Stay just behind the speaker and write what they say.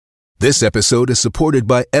This episode is supported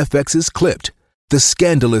by FX's Clipped, the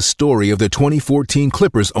scandalous story of the 2014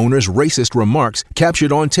 Clippers owner's racist remarks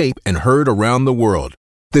captured on tape and heard around the world.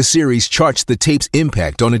 The series charts the tape's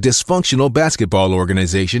impact on a dysfunctional basketball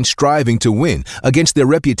organization striving to win against their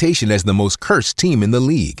reputation as the most cursed team in the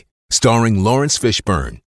league. Starring Lawrence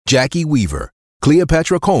Fishburne, Jackie Weaver,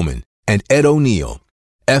 Cleopatra Coleman, and Ed O'Neill.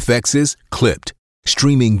 FX's Clipped,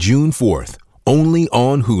 streaming June 4th, only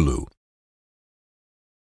on Hulu.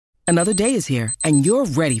 Another day is here, and you're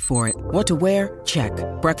ready for it. What to wear? Check.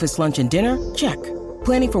 Breakfast, lunch, and dinner? Check.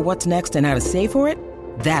 Planning for what's next and how to save for it?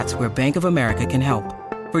 That's where Bank of America can help.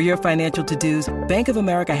 For your financial to-dos, Bank of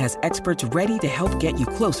America has experts ready to help get you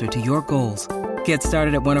closer to your goals. Get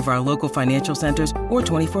started at one of our local financial centers or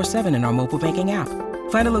 24/7 in our mobile banking app.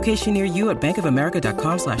 Find a location near you at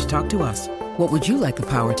bankofamerica.com/talktous. What would you like the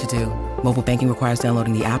power to do? Mobile banking requires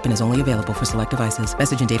downloading the app and is only available for select devices.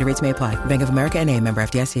 Message and data rates may apply. Bank of America N.A., member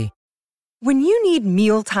FDIC. When you need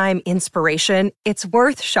mealtime inspiration, it's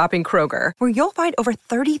worth shopping Kroger, where you'll find over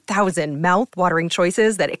 30,000 mouth-watering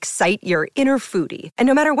choices that excite your inner foodie. And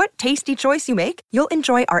no matter what tasty choice you make, you'll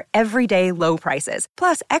enjoy our everyday low prices,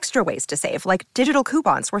 plus extra ways to save, like digital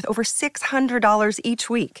coupons worth over $600 each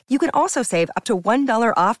week. You can also save up to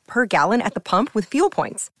 $1 off per gallon at the pump with fuel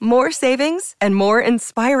points. More savings and more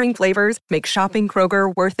inspiring flavors make shopping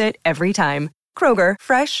Kroger worth it every time. Kroger,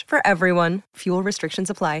 fresh for everyone. Fuel restrictions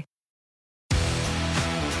apply.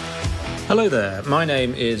 Hello there, my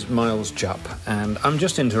name is Miles Jupp, and I'm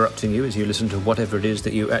just interrupting you as you listen to whatever it is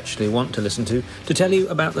that you actually want to listen to tell you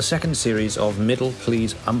about the second series of Middle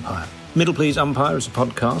Please Umpire. Middle Please Umpire is a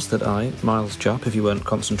podcast that I, Miles Jupp, if you weren't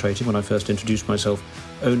concentrating when I first introduced myself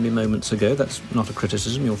only moments ago, that's not a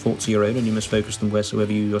criticism, your thoughts are your own and you must focus them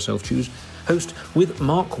wheresoever you yourself choose, host with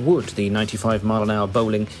Mark Wood, the 95-mile-an-hour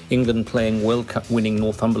bowling, England-playing, World Cup-winning,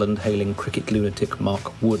 Northumberland-hailing cricket lunatic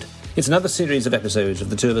Mark Wood. It's another series of episodes of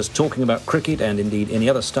the two of us talking about cricket and indeed any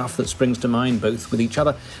other stuff that springs to mind, both with each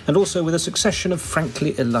other and also with a succession of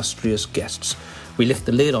frankly illustrious guests. We lift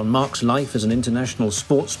the lid on Mark's life as an international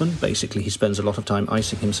sportsman, basically he spends a lot of time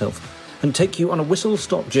icing himself, and take you on a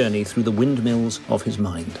whistle-stop journey through the windmills of his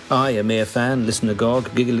mind. I, a mere fan, listen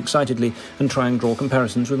agog, giggle excitedly, and try and draw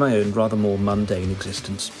comparisons with my own rather more mundane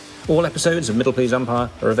existence. All episodes of Middle Please Umpire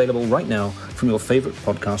are available right now from your favourite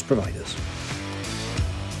podcast providers.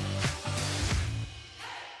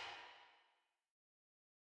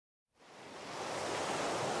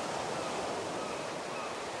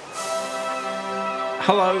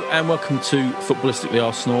 Hello and welcome to Footballistically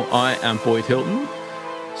Arsenal. I am Boyd Hilton.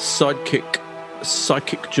 Psychic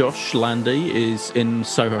Josh Landy is in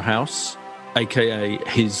Soho House, aka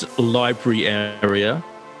his library area.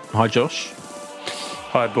 Hi, Josh.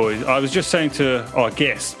 Hi, Boyd. I was just saying to our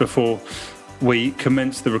guest before we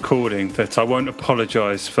commenced the recording that I won't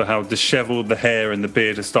apologise for how dishevelled the hair and the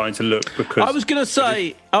beard are starting to look because I was going to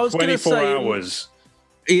say 24 hours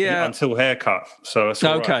until haircut. So that's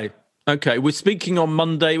all right. Okay, we're speaking on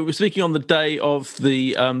Monday. We're speaking on the day of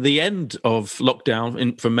the end of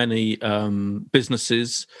lockdown for many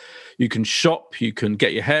businesses. You can shop, you can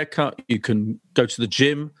get your hair cut, you can go to the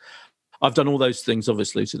gym. I've done all those things,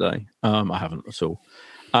 obviously, today. I haven't at all.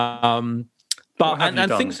 But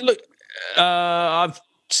things look. I've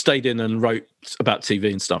stayed in and wrote about TV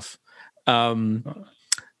and stuff.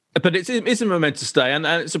 But it's a momentous day, and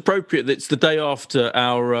it's appropriate that it's the day after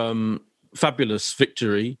our fabulous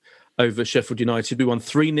victory over Sheffield United. We won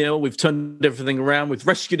 3-0. We've turned everything around. We've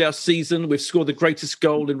rescued our season. We've scored the greatest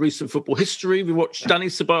goal in recent football history. We watched Danny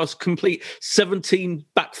Ceballos complete 17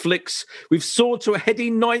 backflicks. We've soared to a heady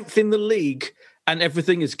 9th in the league, and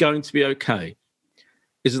everything is going to be okay.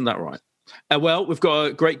 Isn't that right? Well, we've got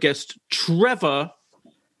a great guest. Trevor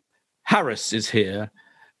Harris is here.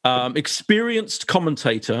 Experienced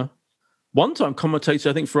commentator. One-time commentator,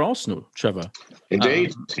 I think, for Arsenal, Trevor.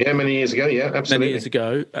 Indeed. Many years ago. Yeah, absolutely. Many years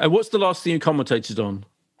ago. What's the last thing you commentated on?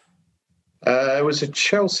 It was a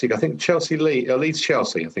Chelsea. I think Leeds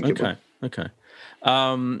Chelsea, I think it was. Okay.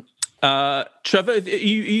 Trevor, are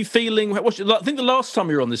you feeling... I think the last time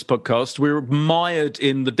we were on this podcast, we were mired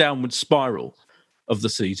in the downward spiral of the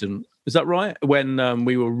season. Is that right? When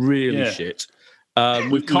we were really shit.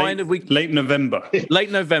 Late November.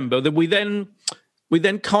 Late November. We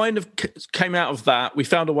then kind of came out of that. We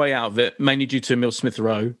found a way out of it, mainly due to Emil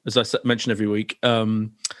Smith-Rowe, as I mention every week.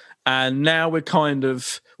 And now we're kind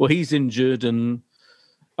of... Well, he's injured and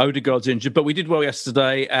Odegaard's injured, but we did well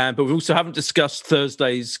yesterday. But we also haven't discussed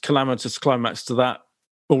Thursday's calamitous climax to that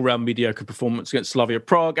all-round mediocre performance against Slavia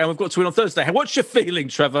Prague. And we've got to win on Thursday. What's your feeling,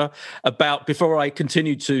 Trevor, about, before I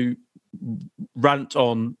continue to rant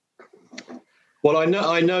on... Well,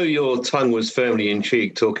 I know your tongue was firmly in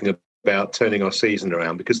cheek talking about turning our season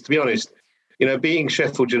around. Because to be honest, being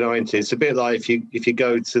Sheffield United, it's a bit like if you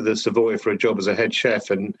go to the Savoy for a job as a head chef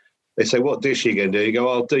and they say, what dish are you going to do? You go,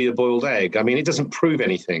 I'll do your boiled egg. I mean, it doesn't prove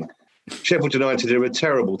anything. Sheffield United are a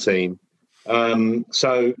terrible team.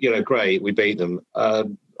 So, great, we beat them.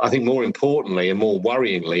 I think more importantly and more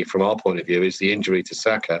worryingly from our point of view is the injury to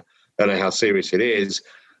Saka. I don't know how serious it is,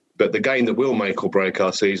 but the game that will make or break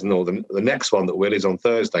our season, or the next one that will, is on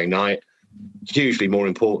Thursday night, hugely more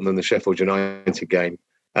important than the Sheffield United game.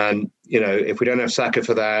 And, if we don't have Saka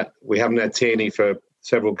for that, we haven't had Tierney for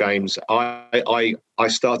several games, I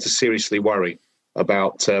start to seriously worry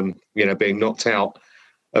about, being knocked out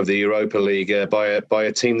of the Europa League by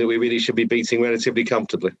a team that we really should be beating relatively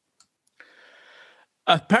comfortably.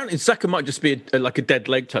 Apparently, Saka might just be like a dead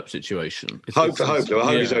leg type situation. Hopefully. I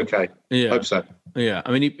hope he's okay. Yeah. Hope so. Yeah.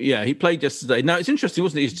 I mean, he played yesterday. Now, it's interesting,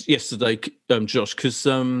 wasn't it, yesterday, Josh? Because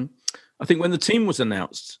I think when the team was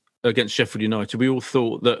announced against Sheffield United, we all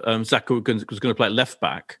thought that Saka was going to play at left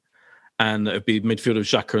back, and it would be midfield of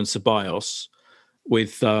Xhaka and Ceballos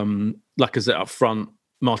with Lacazette up front,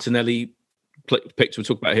 Martinelli picked. We'll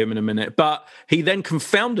talk about him in a minute. But he then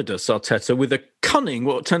confounded us, Arteta, with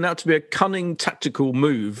what turned out to be a cunning tactical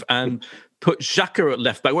move and put Xhaka at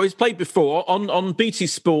left back, where he's played before on BT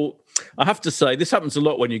Sport. I have to say, this happens a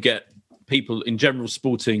lot when you get people in general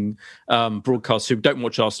sporting broadcasts who don't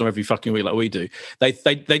watch Arsenal every fucking week like we do. They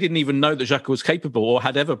didn't even know that Xhaka was capable or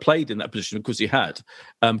had ever played in that position, because he had.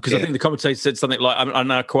 Because I think the commentator said something like, I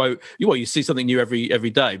now quote, you see something new every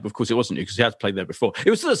day. But of course it wasn't new, because he had played there before. It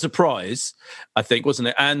was still a surprise, I think, wasn't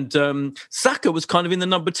it? And Saka was kind of in the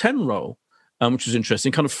number 10 role, which was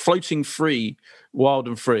interesting, kind of floating free, wild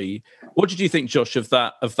and free. What did you think, Josh, of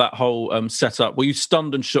that whole setup? Were you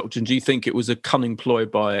stunned and shocked, and do you think it was a cunning ploy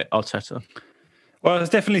by Arteta? Well, I was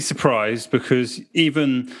definitely surprised, because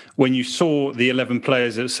even when you saw the 11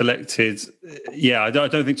 players that selected, I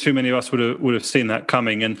don't think too many of us would have seen that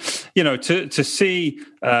coming. And, to see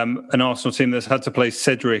an Arsenal team that's had to play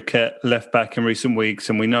Cedric at left back in recent weeks,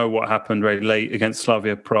 and we know what happened very late against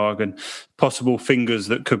Slavia Prague and possible fingers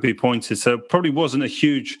that could be pointed. So it probably wasn't a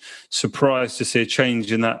huge surprise to see a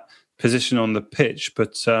change in that position on the pitch.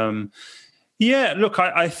 But look,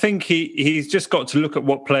 I think he's just got to look at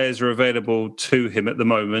what players are available to him at the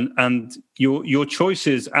moment, and your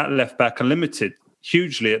choices at left back are limited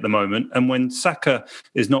hugely at the moment. And when Saka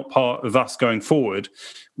is not part of us going forward,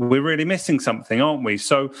 we're really missing something, aren't we?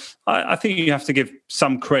 So I think you have to give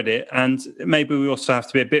some credit, and maybe we also have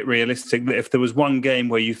to be a bit realistic that if there was one game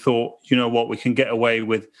where you thought, we can get away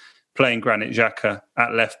with playing Granit Xhaka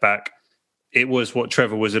at left back, it was what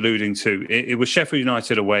Trevor was alluding to. It was Sheffield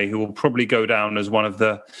United away, who will probably go down as one of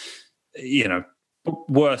the,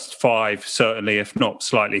 worst 5, certainly, if not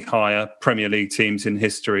slightly higher, Premier League teams in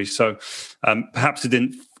history. So perhaps it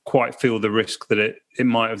didn't quite feel the risk that it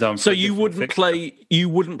might have done. So you wouldn't play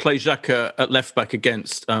Xhaka at left back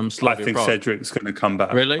against Slavia I think Prague? Cedric's going to come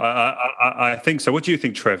back. Really? I think so. What do you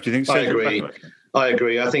think, Trev? Do you think Cedric? I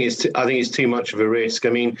agree. I think it's too much of a risk. I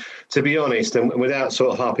mean, to be honest, and without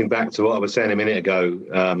sort of harping back to what I was saying a minute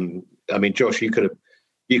ago, Josh, you could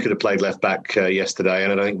have played left back yesterday,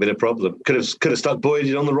 and I don't think it'd been a problem. Could have stuck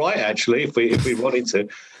Boyd on the right, actually, if we wanted to.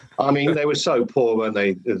 I mean, they were so poor, weren't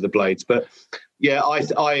they, the Blades? But yeah,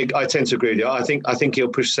 I tend to agree with you. I think he'll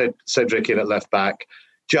push Cedric in at left back.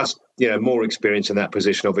 Just more experience in that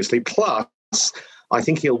position, obviously. Plus, I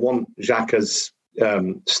think he'll want Xhaka's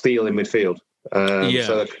steal in midfield.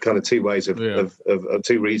 So kind of two ways of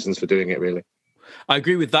two reasons for doing it, really. I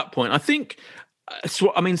agree with that point. I think,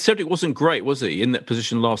 Cedric wasn't great, was he, in that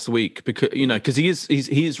position last week? Because he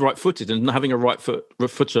is right-footed, and having a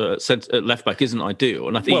right-footer at left back isn't ideal.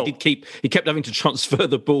 And I think he kept having to transfer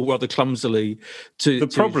the ball rather clumsily to. The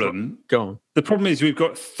problem is we've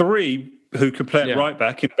got 3 who could play at right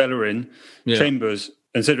back in Bellerin, Chambers,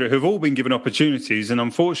 and Cedric, who've all been given opportunities, and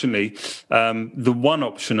unfortunately, the one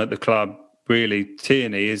option at the club, really,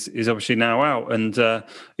 Tierney, is obviously now out. And,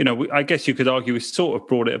 I guess you could argue we sort of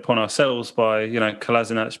brought it upon ourselves by,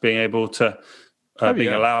 Kolasinac being able to,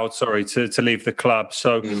 allowed to leave the club.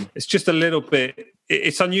 So it's just a little bit,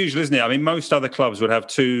 it's unusual, isn't it? I mean, most other clubs would have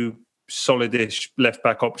 2 solid-ish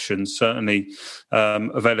left-back options, certainly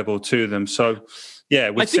available to them. So, yeah,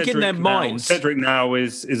 with I think Cedric in their minds, Cedric now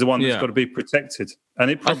is the one that's got to be protected.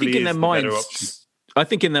 And it probably is the better option. I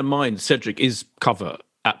think in their minds, Cedric is cover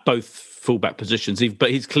at both fullback positions,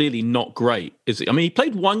 but he's clearly not great, is he? I mean, he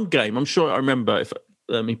played one game. I'm sure I remember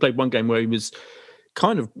he played one game where he was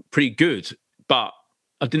kind of pretty good, but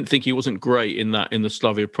I didn't think he wasn't great in the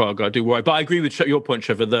Slavia Prague. I do worry, but I agree with your point,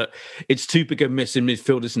 Trevor, that it's too big a miss in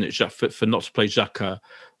midfield, isn't it, for not to play Xhaka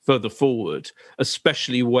further forward,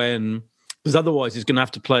 especially because otherwise he's going to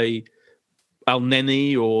have to play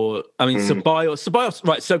El-Neni Ceballos.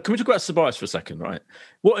 Right, so can we talk about Ceballos for a second, right?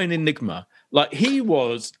 What an enigma. Like, he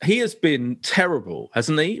has been terrible,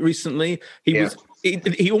 hasn't he, recently?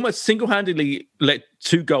 He almost single-handedly let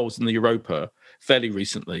 2 goals in the Europa fairly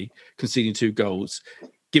recently, conceding 2 goals,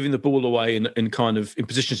 giving the ball away in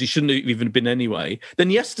positions he shouldn't have even been anyway. Then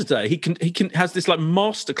yesterday he has this like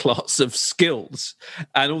masterclass of skills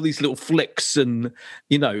and all these little flicks and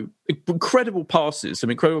incredible passes,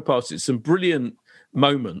 some brilliant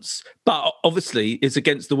moments. But obviously it's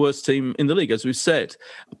against the worst team in the league, as we've said.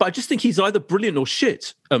 But I just think he's either brilliant or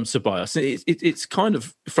shit, Ceballos. It's kind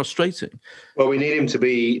of frustrating. Well, we need him to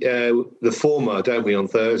be the former, don't we, on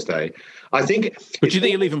Thursday? I think. But do you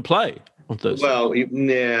think he'll even play on Thursday? Well,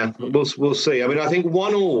 yeah, we'll see. I mean, I think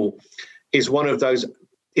 1-1 is one of those.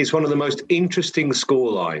 It's one of the most interesting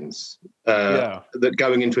scorelines that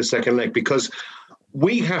going into a second leg, because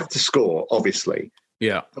we have to score, obviously.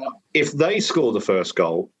 Yeah. But if they score the first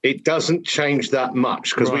goal, it doesn't change that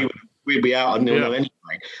much, because we'd be out at 0-0 anyway.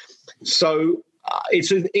 So I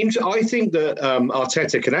think that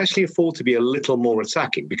Arteta can actually afford to be a little more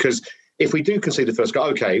attacking, because if we do concede the first goal,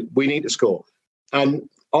 okay, we need to score. And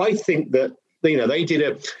I think that, they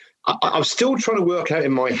did I'm still trying to work out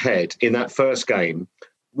in my head in that first game,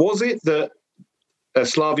 was it that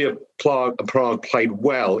Slavia Prague played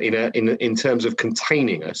well in terms of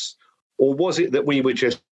containing us, or was it that we were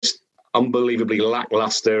just unbelievably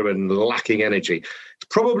lackluster and lacking energy? It's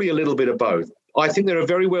probably a little bit of both. I think they're a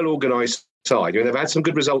very well organised side. They've had some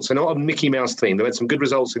good results. They're not a Mickey Mouse team. They've had some good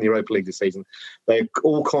results in the Europa League this season. They're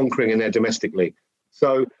all conquering in their domestic league.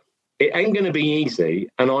 So it ain't going to be easy,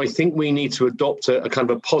 and I think we need to adopt a kind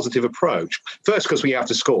of a positive approach. First, because we have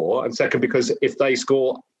to score, and second, because if they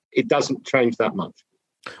score, it doesn't change that much.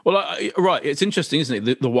 Well, right, it's interesting, isn't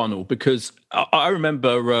it, the 1-1, because I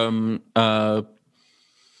remember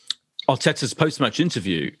Arteta's post-match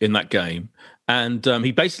interview in that game, and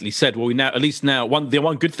he basically said, well, the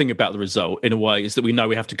one good thing about the result, in a way, is that we know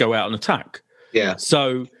we have to go out and attack. Yeah.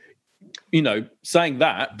 So, saying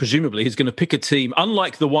that, presumably he's going to pick a team,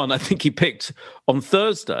 unlike the one I think he picked on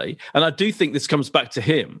Thursday, and I do think this comes back to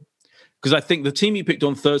him, because I think the team he picked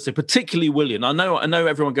on Thursday, particularly Willian, I know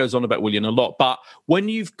everyone goes on about Willian a lot, but when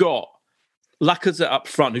you've got Lacazette up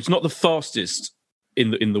front, who's not the fastest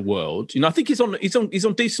in the world, I think he's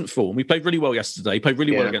on decent form. He played really well yesterday. He played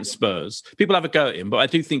really well against Spurs. People have a go at him, but I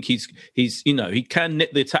do think he's he can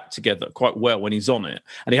knit the attack together quite well when he's on it.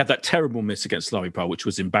 And he had that terrible miss against Slavia Prague, which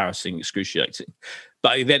was embarrassing, excruciating.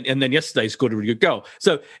 But then yesterday he scored a really good goal.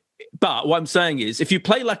 So. But what I'm saying is, if you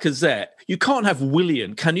play Lacazette, you can't have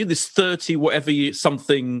Willian, can you? This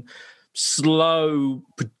 30-something slow,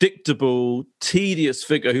 predictable, tedious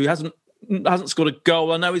figure who hasn't scored a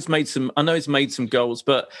goal. I know he's made some goals,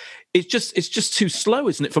 but it's just too slow,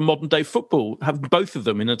 isn't it, for modern day football? Have both of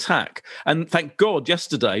them in attack, and thank God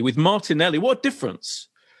yesterday with Martinelli, what a difference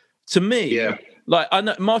to me. Yeah. Like, I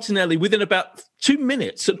know Martinelli, within about 2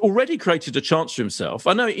 minutes, had already created a chance for himself.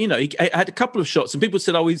 I know, he had a couple of shots, and people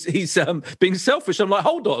said, "Oh, he's being selfish." I'm like,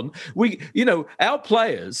 hold on, our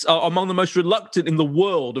players are among the most reluctant in the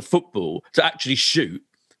world of football to actually shoot.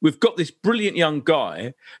 We've got this brilliant young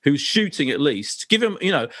guy who's shooting at least. Give him,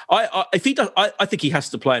 if he does, I think he has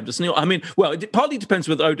to play him, doesn't he? I mean, well, it partly depends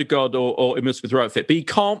whether Odegaard or Emil Smith-Rowe fit, but he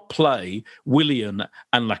can't play Willian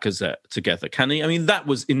and Lacazette together, can he? I mean, that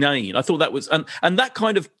was inane. I thought that was, and that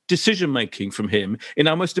kind of decision-making from him in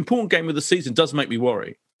our most important game of the season does make me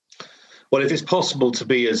worry. Well, if it's possible to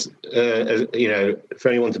be as for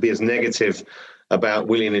anyone to be as negative about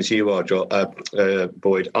Willian as you are,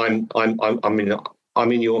 Boyd, I'm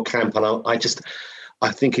in your camp, and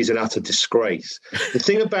I think he's an utter disgrace. The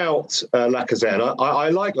thing about Lacazette, and I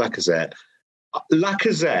like Lacazette.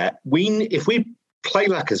 If we play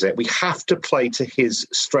Lacazette, we have to play to his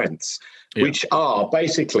strengths, which are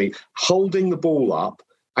basically holding the ball up,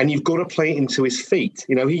 and you've got to play it into his feet.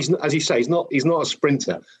 He's, as you say, he's not a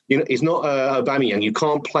sprinter. He's not Aubameyang. You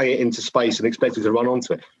can't play it into space and expect him to run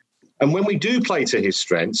onto it. And when we do play to his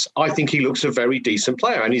strengths, I think he looks a very decent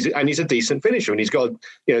player, and he's a decent finisher, and he's got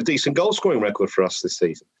a decent goal scoring record for us this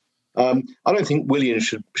season. I don't think Willian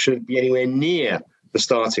should be anywhere near the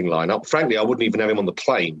starting lineup. Frankly, I wouldn't even have him on the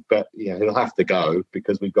plane, but he'll have to go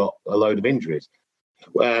because we've got a load of injuries.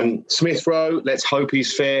 Smith-Rowe, let's hope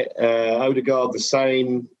he's fit. Odegaard the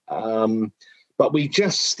same, but we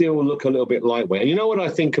just still look a little bit lightweight. And you know what I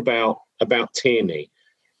think about Tierney?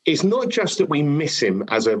 It's not just that we miss him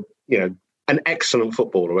as an excellent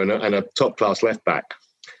footballer and a top-class left-back.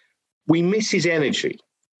 We miss his energy.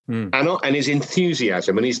 and his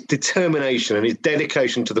enthusiasm and his determination and his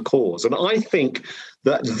dedication to the cause. And I think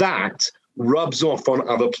that rubs off on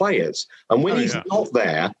other players. And when he's not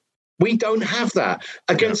there, we don't have that.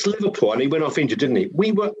 Against Liverpool, and he went off injured, didn't he?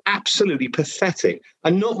 We were absolutely pathetic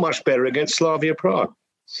and not much better against Slavia Prague.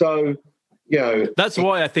 So, that's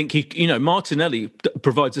why I think Martinelli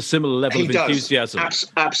provides a similar level of enthusiasm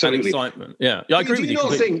absolutely. And excitement. Yeah, I agree with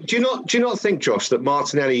you. Do you not think, Josh, that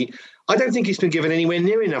Martinelli, I don't think he's been given anywhere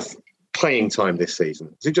near enough playing time this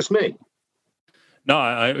season. Is it just me? No,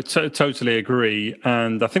 I totally agree.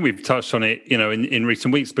 And I think we've touched on it, in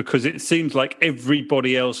recent weeks, because it seems like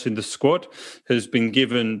everybody else in the squad has been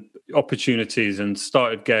given opportunities and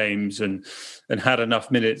started games and had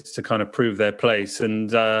enough minutes to kind of prove their place.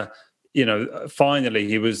 And, finally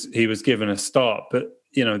he was given a start. But,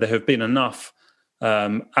 there have been enough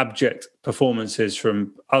abject performances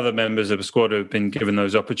from other members of the squad who have been given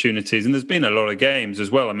those opportunities, and there's been a lot of games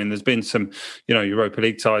as well. I mean, there's been some Europa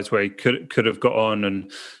League ties where he could have got on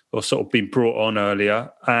or sort of been brought on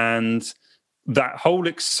earlier, and that whole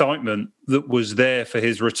excitement that was there for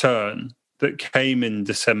his return that came in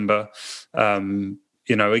December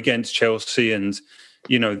against Chelsea, and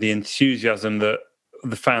the enthusiasm that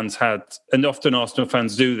the fans had, and often Arsenal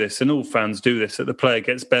fans do this, and all fans do this, that the player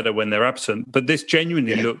gets better when they're absent. But this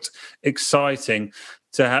genuinely looked exciting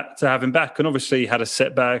to have him back. And obviously he had a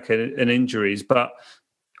setback and injuries, but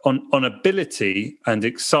on ability and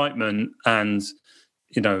excitement and,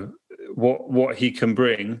 what he can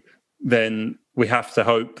bring, then we have to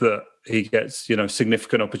hope that he gets,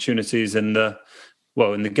 significant opportunities in the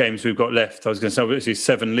games we've got left. I was going to say obviously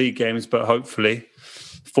 7 league games, but hopefully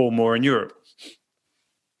 4 more in Europe.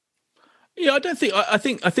 Yeah, I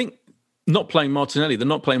think not playing Martinelli, the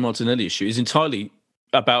not playing Martinelli issue is entirely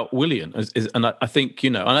about Willian, and I think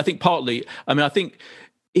and I think partly. I mean,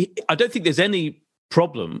 I don't think there's any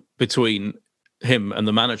problem between him and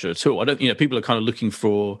the manager at all. I don't. People are kind of looking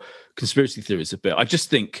for conspiracy theories a bit. I just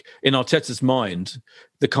think in Arteta's mind,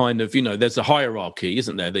 the kind of there's a hierarchy,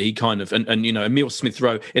 isn't there? That he kind of and Emile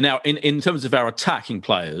Smith-Rowe in terms of our attacking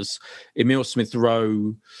players, Emile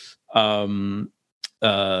Smith-Rowe.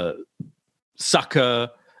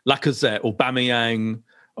 Saka, Lacazette, Aubameyang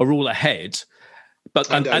are all ahead,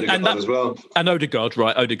 but and that as well, and Odegaard,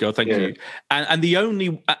 right? Odegaard, thank you. And the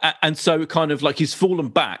only and so kind of like he's fallen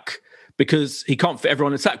back because he can't fit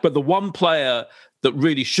everyone in attack. But the one player that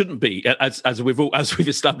really shouldn't be, as we've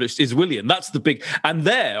established, is Willian. That's the big. And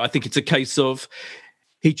there, I think it's a case of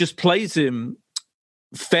he just plays him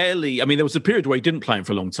fairly. I mean, there was a period where he didn't play him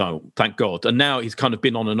for a long time, thank God, and now he's kind of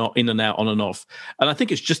been on and off, in and out, on and off. And I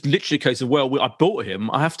think it's just literally a case of, I bought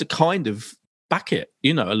him, I have to kind of back it,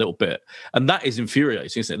 a little bit, and that is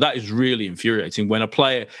infuriating, isn't it? That is really infuriating when a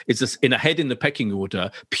player is just ahead in the pecking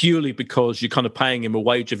order purely because you're kind of paying him a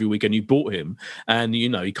wage every week and you bought him, and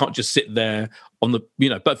he can't just sit there on the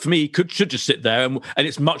But for me, he should just sit there, and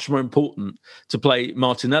it's much more important to play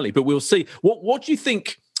Martinelli. But we'll see. What do you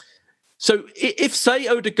think? So if, say,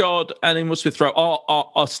 Odegaard and Emile Smith-Rowe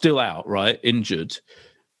are still out, right, injured,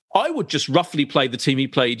 I would just roughly play the team he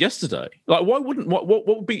played yesterday. Like, why wouldn't? What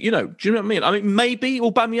would be? Do you know what I mean? I mean, maybe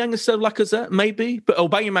Aubameyang instead of Lacazette, maybe. But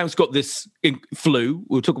Aubameyang's got this flu.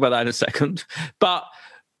 We'll talk about that in a second. But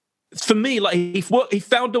for me, like he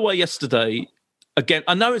found a way yesterday. Again,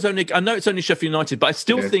 I know it's only Sheffield United, but I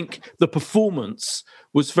still think the performance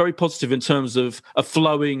was very positive in terms of a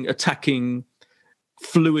flowing, attacking,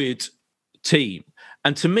 fluid team.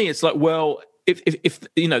 And to me, it's like, well,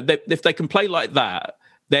 if they can play like that,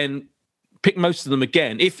 then pick most of them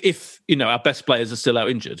again. If our best players are still out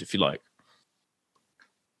injured, if you like.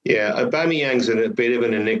 Yeah, Aubameyang's a bit of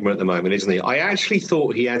an enigma at the moment, isn't he? I actually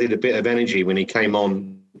thought he added a bit of energy when he came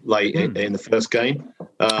on late in the first game.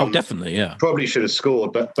 Definitely, yeah. Probably should have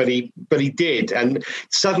scored, but he did, and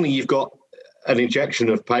suddenly you've got an injection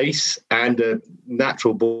of pace and a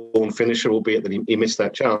natural born finisher, albeit that he missed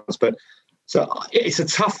that chance. But so it's a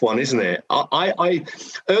tough one, isn't it? I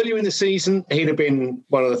earlier in the season, he'd have been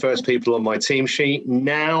one of the first people on my team sheet.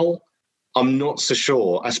 Now, I'm not so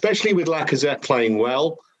sure, especially with Lacazette playing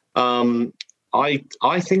well.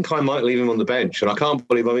 I think I might leave him on the bench, and I can't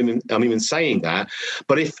believe I'm even saying that.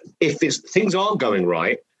 But if things aren't going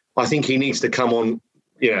right, I think he needs to come on,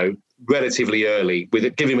 relatively early,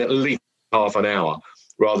 give him at least half an hour,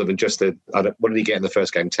 rather than just what did he get in the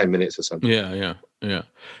first game? 10 minutes or something. Yeah.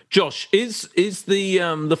 Josh, is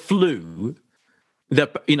the flu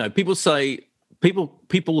that people say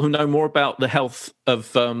people who know more about the health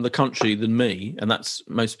of the country than me, and that's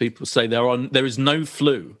most people say there is no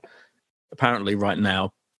flu apparently right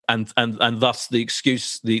now, and thus the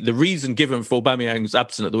excuse, the reason given for Aubameyang's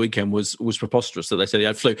absence at the weekend was preposterous, that they said he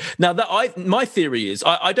had flu. Now, my theory is,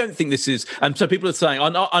 I don't think this is, and so people are saying,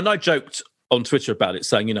 and I joked on Twitter about it,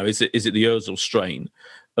 saying, is it the Ozil strain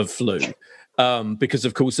of flu? Because,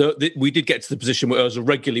 of course, we did get to the position where Ozil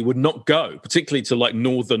regularly would not go, particularly to like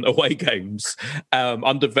northern away games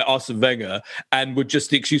under Arsene Wenger, and the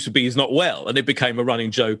excuse would be he's not well. And it became a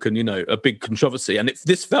running joke and, a big controversy. And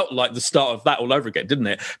this felt like the start of that all over again, didn't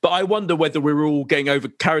it? But I wonder whether we were all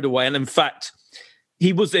getting carried away. And in fact,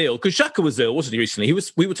 he was ill, because Xhaka was ill, wasn't he, recently?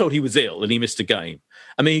 We were told he was ill and he missed a game.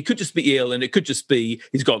 I mean, he could just be ill, and it could just be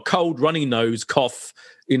he's got a cold, runny nose, cough.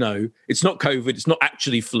 It's not COVID, it's not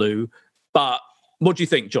actually flu. But what do you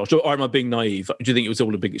think, Josh? Or am I being naive? Do you think it was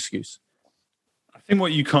all a big excuse? I think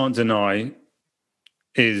what you can't deny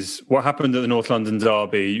is what happened at the North London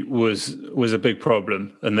derby was a big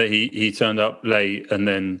problem, and that he turned up late, and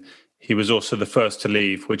then he was also the first to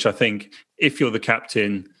leave, which I think if you're the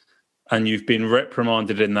captain and you've been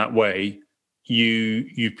reprimanded in that way,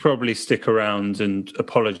 you probably stick around and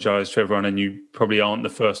apologise to everyone, and you probably aren't the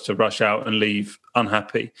first to rush out and leave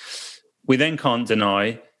unhappy. We then can't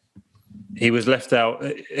deny he was left out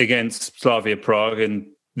against Slavia Prague, and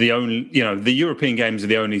the European games are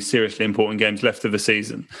the only seriously important games left of the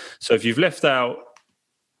season. So if you've left out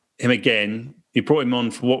him again, you brought him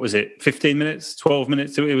on for, what was it, 15 minutes, 12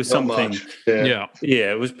 minutes? It was Not something. much. Yeah,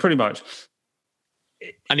 it was pretty much.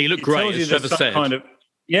 And he looked great, as Trevor said.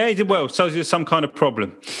 He did well. So there's some kind of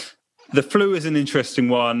problem. The flu is an interesting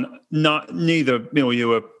one. Neither you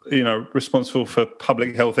were responsible for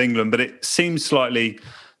Public Health England, but it seems slightly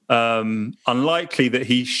unlikely that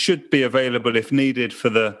he should be available if needed for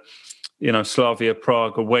the Slavia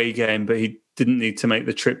Prague away game, but he didn't need to make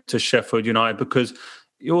the trip to Sheffield United, because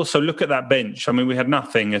you also look at that bench. I mean, we had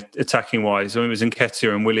nothing attacking wise. I mean, it was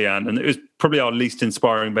Nketiah and Willian, and it was probably our least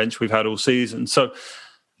inspiring bench we've had all season. So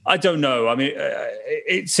I don't know. I mean,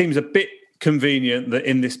 it seems a bit convenient that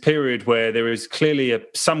in this period where there is clearly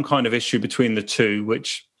some kind of issue between the two,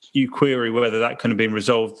 which you query whether that can have been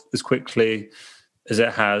resolved as quickly as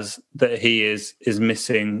it has, that he is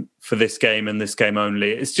missing for this game and this game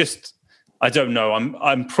only. It's just, I don't know.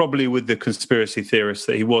 I'm probably with the conspiracy theorists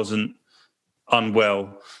that he wasn't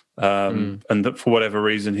unwell, and that for whatever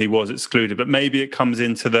reason he was excluded. But maybe it comes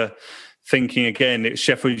into the thinking again, it's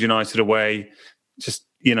Sheffield United away, just,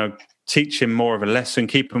 teach him more of a lesson,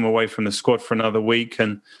 keep him away from the squad for another week,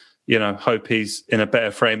 and, hope he's in a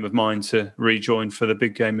better frame of mind to rejoin for the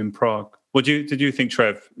big game in Prague. Did you think,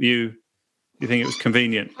 Trev? You think it was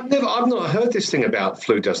convenient? I've not heard this thing about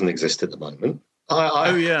flu doesn't exist at the moment.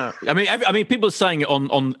 Yeah. I mean, people are saying it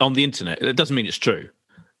on the internet. It doesn't mean it's true.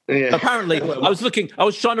 Yeah. Apparently, I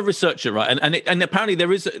was trying to research it, right, and apparently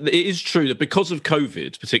it is true that because of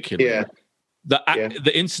COVID, particularly,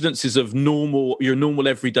 the incidences of your normal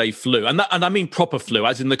everyday flu, and I mean proper flu,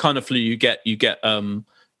 as in the kind of flu you get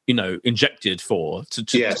injected for so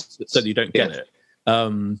that you don't get it.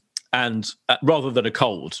 And rather than a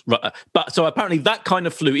cold. But so apparently that kind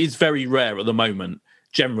of flu is very rare at the moment,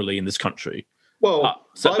 generally in this country. Well,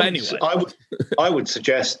 anyway. I would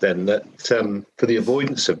suggest then that for the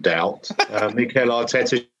avoidance of doubt, Mikel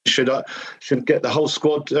Arteta should get the whole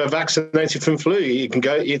squad vaccinated from flu. You can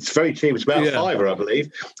go; it's very cheap. It's about £5, I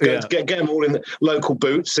believe. Get them all in the local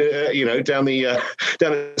boots, down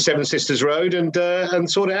the Seven Sisters Road, and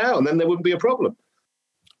sort it out, and then there wouldn't be a problem.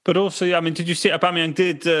 But also, I mean, did you see Aubameyang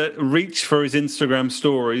did reach for his Instagram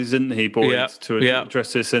stories, didn't he, Boyd, to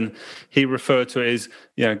address this? And he referred to it as,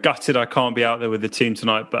 gutted I can't be out there with the team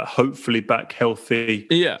tonight, but hopefully back healthy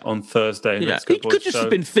on Thursday. Yeah. He could just have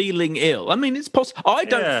been feeling ill. I mean, it's possible. I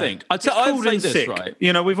don't think. I'd say this, sick. Right?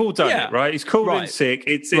 We've all done it, right? He's called in sick.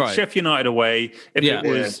 It's Sheffield United away. If it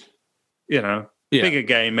was, bigger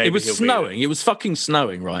game, maybe. It was snowing. It was fucking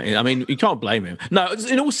snowing, right? I mean, you can't blame him. No,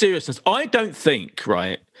 in all seriousness, I don't think,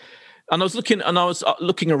 right? And I was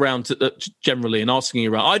looking around generally and asking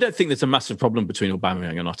around. I don't think there's a massive problem between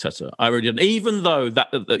Aubameyang and Arteta. I really don't. Even though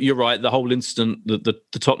that you're right, the whole incident, the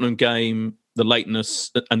Tottenham game, the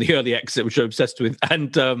lateness and the early exit, which I'm obsessed with,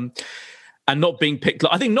 and not being picked.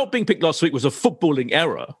 I think not being picked last week was a footballing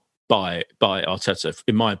error by Arteta,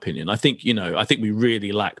 in my opinion. I think we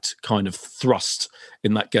really lacked kind of thrust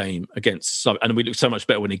in that game against, and we looked so much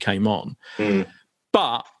better when he came on.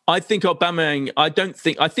 But I think Aubameyang,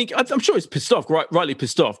 I'm sure he's pissed off, rightly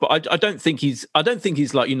pissed off, but I don't think he's like, I don't think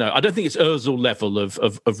it's Ozil level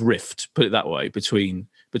of rift, put it that way, between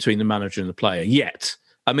the manager and the player yet.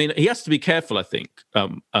 I mean, he has to be careful, I think,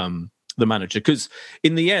 the manager, because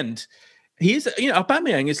in the end, he is,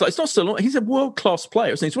 Aubameyang is like, it's not so long. He's a world-class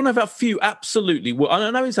player. He's one of our few absolutely, I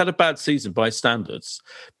know he's had a bad season by standards,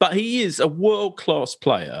 but he is a world-class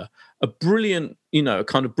player, a brilliant,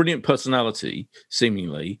 kind of brilliant personality,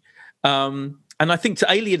 seemingly. And I think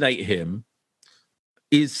to alienate him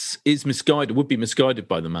is misguided, would be misguided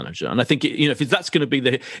by the manager. And I think, if that's going to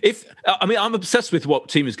be I'm obsessed with what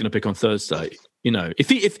team is going to pick on Thursday.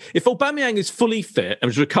 If Aubameyang is fully fit and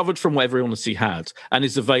has recovered from whatever illness he had and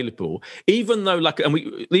is available, even though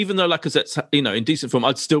Lacazette's, in decent form,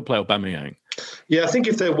 I'd still play Aubameyang. Yeah, I think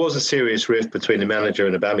if there was a serious rift between the manager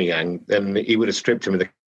and Aubameyang, then he would have stripped him of the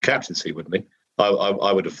captaincy, wouldn't he?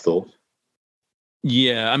 I would have thought.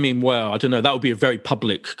 Yeah, I don't know. That would be a very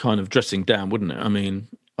public kind of dressing down, wouldn't it?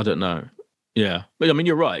 I don't know. Yeah, but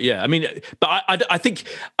you're right. Yeah, but I think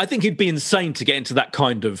he'd be insane to get into that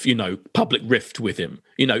kind of public rift with him.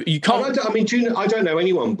 You can't. I don't know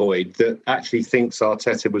anyone, Boyd, that actually thinks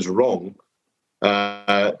Arteta was wrong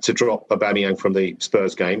to drop Aubameyang from the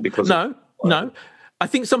Spurs game because no. I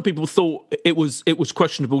think some people thought it was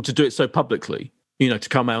questionable to do it so publicly. To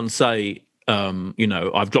come out and say.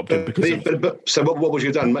 I've dropped him because. So what would you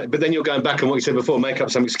have done? But then you're going back on what you said before. Make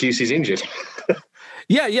up some excuse he's injured.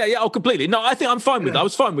 Yeah. Oh, completely. No, I think I'm fine with that. I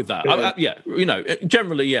was fine with that.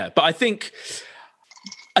 Generally, yeah. But I think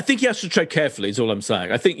he has to tread carefully. Is all I'm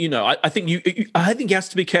saying. I think I think he has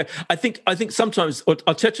to be careful. I think sometimes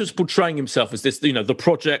Arteta's portraying himself as this. The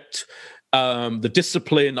project, the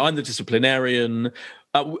discipline. I'm the disciplinarian.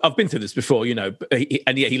 I've been through this before, he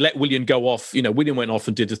let Willian go off. Willian went off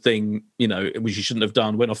and did a thing, which he shouldn't have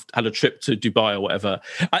done. Went off, had a trip to Dubai or whatever.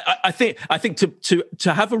 I think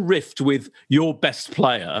to have a rift with your best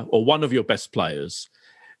player or one of your best players,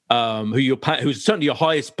 who's certainly your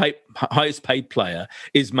highest paid player,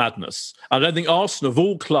 is madness. I don't think Arsenal of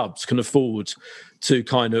all clubs can afford to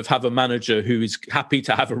kind of have a manager who is happy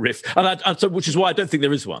to have a rift, and so which is why I don't think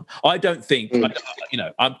there is one. I don't think,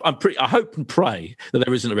 I hope and pray that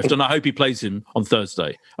there isn't a rift, and I hope he plays him on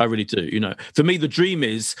Thursday. I really do. For me, the dream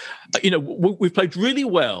is, we've played really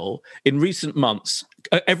well in recent months.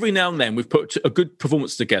 Every now and then, we've put a good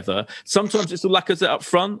performance together. Sometimes it's the Lacazette up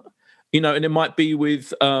front, and it might be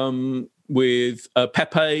with Pepe,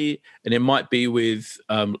 and it might be with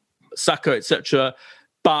Saka, etc.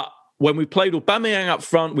 But when we played Aubameyang up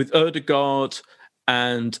front with Ødegaard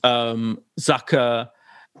and Xhaka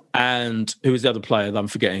and who was the other player that I'm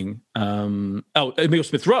forgetting? Emile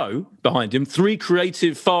Smith-Rowe behind him. 3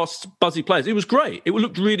 creative, fast, buzzy players. It was great. It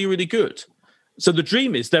looked really, really good. So the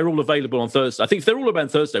dream is they're all available on Thursday. I think if they're all available on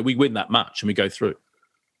Thursday, we win that match and we go through.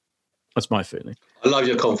 That's my feeling. I love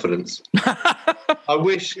your confidence. I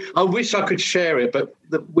wish I could share it, but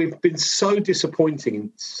we've been so disappointing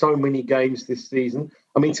in so many games this season.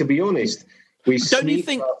 To be honest, don't you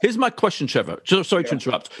think? Here's my question, Trevor. Sorry to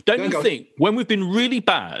interrupt. Don't you think when we've been really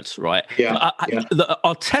bad, right? That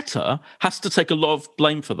Arteta has to take a lot of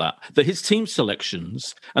blame for that. That his team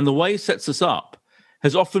selections and the way he sets us up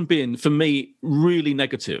has often been, for me, really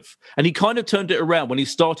negative. And he kind of turned it around when he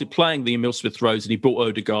started playing the Emile Smith-Rowes and he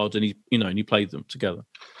brought Ødegaard and he played them together.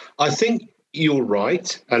 I think you're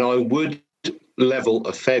right, and I would level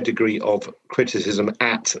a fair degree of criticism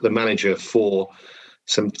at the manager for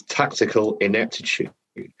some tactical ineptitude.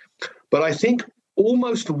 But I think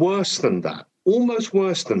almost worse than that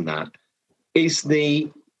is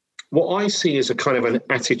what I see as a kind of an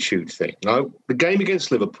attitude thing. Now, the game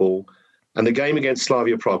against Liverpool and the game against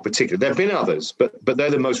Slavia Prague particularly, there have been others, but they're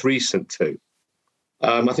the most recent two.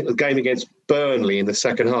 I think the game against Burnley in the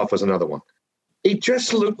second half was another one. It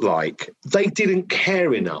just looked like they didn't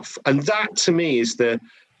care enough. And that, to me, is the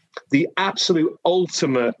absolute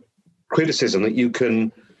ultimate criticism that you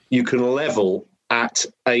can level at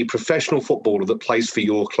a professional footballer that plays for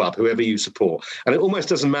your club, whoever you support. And it almost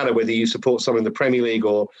doesn't matter whether you support someone in the Premier League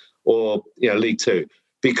or League Two,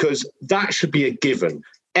 because that should be a given.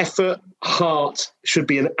 Effort, heart should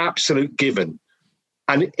be an absolute given.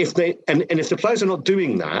 And if the players are not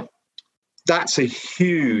doing that, that's a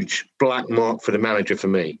huge black mark for the manager for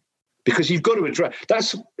me, because you've got to address.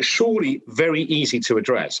 That's surely very easy to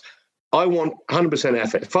address. I want 100%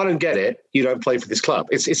 effort. If I don't get it, you don't play for this club.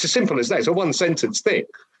 It's as simple as that. It's a one-sentence thing.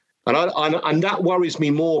 And that worries me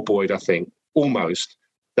more, Boyd, I think, almost,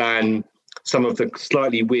 than some of the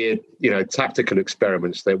slightly weird, tactical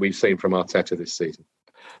experiments that we've seen from Arteta this season.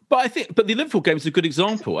 But the Liverpool game is a good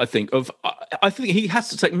example, I think, of. I think he has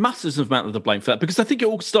to take massive amount of the blame for that, because I think it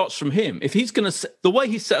all starts from him. If he's going to, the way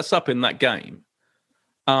he set us up in that game,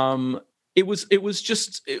 it was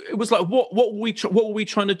like what were we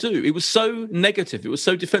trying to do? It was so negative. It was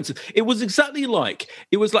so defensive. It was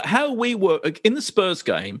like how we were in the Spurs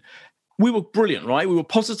game. we were brilliant, right? We were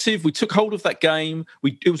positive. We took hold of that game.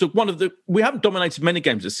 We haven't dominated many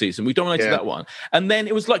games this season. We dominated that one. And then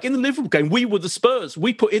it was like in the Liverpool game, we were the Spurs.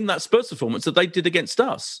 We put in that Spurs performance that they did against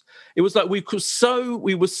us. It was like we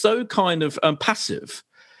were so kind of passive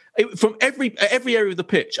from every area of the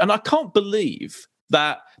pitch. And I can't believe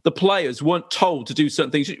that the players weren't told to do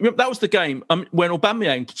certain things. Remember, that was the game when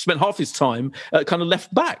Aubameyang spent half his time kind of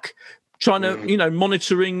left back, trying to,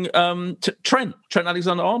 monitoring Trent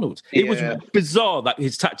Alexander-Arnold. It was bizarre, that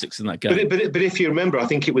his tactics in that game. But if you remember, I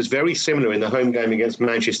think it was very similar in the home game against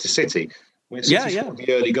Manchester City, where City scored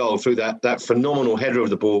the early goal through that phenomenal header of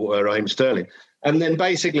the ball, Raheem Sterling. And then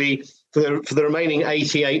basically, for the remaining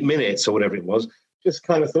 88 minutes or whatever it was, just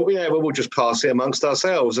kind of thought, we'll just pass it amongst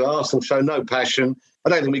ourselves. Arsenal show no passion. I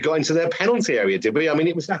don't think we got into their penalty area, did we? I mean,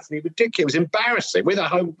 it was absolutely ridiculous. It was embarrassing. We're a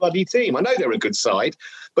home bloody team. I know they're a good side,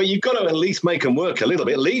 but you've got to at least make them work a little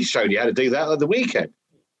bit. Leeds showed you how to do that at the weekend.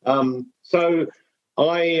 So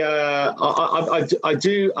I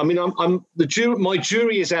do. I mean, my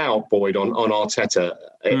jury is out, Boyd, on Arteta.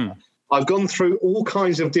 I've gone through all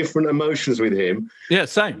kinds of different emotions with him. Yeah,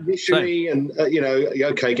 same. Initially, and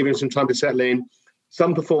give him some time to settle in.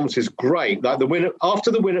 Some performances great, like the win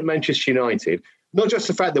after the win at Manchester United. Not just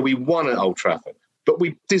the fact that we won at Old Trafford, but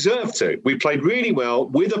we deserved to. We played really well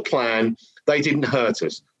with a plan. They didn't hurt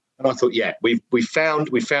us, and I thought, we found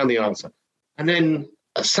the answer. And then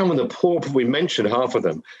some of the poor, we mentioned half of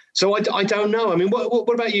them. So I don't know. I mean,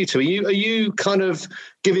 what about you two? Are you kind of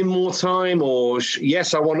giving more time, or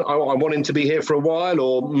yes, I want him to be here for a while,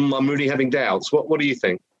 or I'm really having doubts? What do you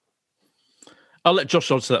think? I'll let Josh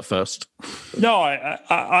answer that first. No,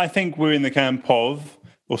 I think we're in the camp of,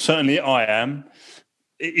 or certainly I am.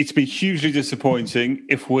 It's been hugely disappointing.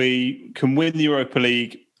 If we can win the Europa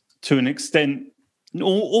League to an extent,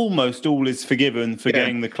 almost all is forgiven for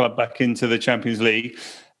getting the club back into the Champions League.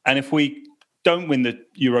 And if we don't win the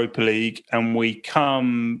Europa League and we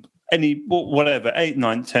come whatever, 8th,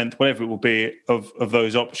 9th, 10th, whatever it will be of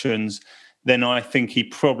those options, then I think he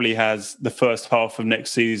probably has the first half of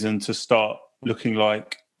next season to start looking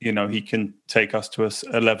like, he can take us to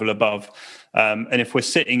a level above. And if we're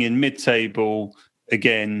sitting in mid-table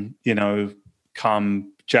again,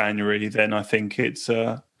 come January, then I think it's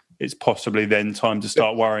possibly then time to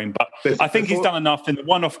start worrying. But I think he's done enough in the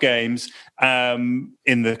one-off games, in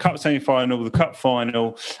the cup semi-final, the cup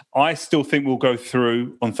final. I still think we'll go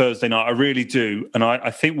through on Thursday night. I really do. And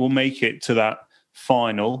I think we'll make it to that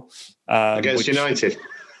final. Against United.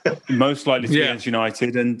 Most likely to be against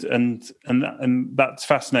United, and that's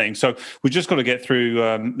fascinating. So we've just got to get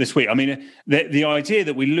through this week. I mean, the idea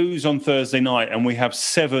that we lose on Thursday night and we have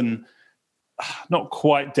 7, not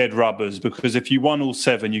quite dead rubbers, because if you won all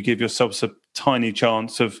 7, you give yourselves a tiny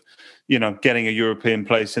chance of, getting a European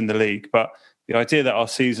place in the league. But the idea that our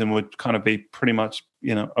season would kind of be pretty much,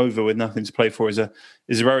 over with nothing to play for is a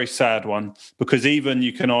very sad one. Because even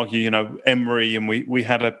you can argue, Emery, and we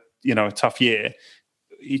had a tough year.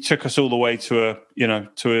 He took us all the way to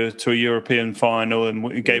a European final, and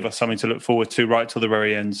it gave us something to look forward to right till the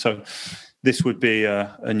very end. So this would be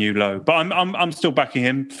a new low. But I'm still backing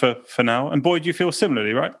him for now. And Boyd, you feel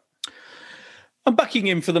similarly, right? I'm backing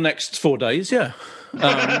him for the next 4 days, yeah.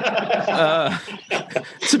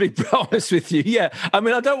 To be honest with you, yeah. I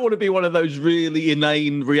mean, I don't want to be one of those really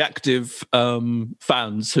inane, reactive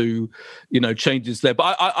fans who, changes there.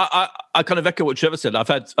 But I kind of echo what Trevor said. I've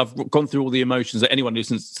gone through all the emotions that anyone who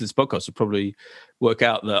listens to this podcast will probably work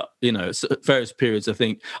out that, at various periods.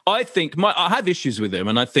 I have issues with him,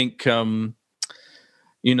 and I think, I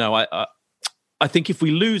think if we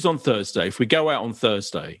lose on Thursday, if we go out on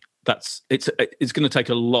Thursday, it's going to take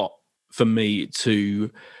a lot for me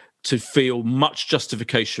to feel much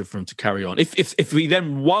justification for him to carry on. If we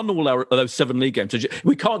then won all those 7 league games,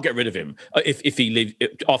 we can't get rid of him if he leaves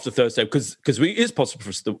after Thursday, because it is possible for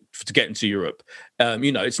us to get into Europe.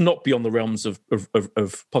 It's not beyond the realms of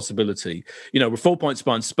possibility. We're 4 points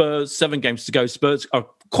behind Spurs, 7 games to go. Spurs are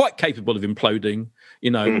quite capable of imploding.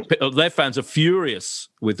 Their fans are furious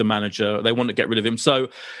with the manager. They want to get rid of him. So,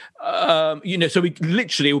 so we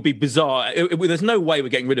literally, it would be bizarre. There's no way we're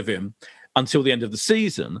getting rid of him until the end of the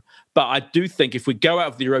season. But I do think if we go out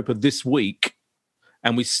of the Europa this week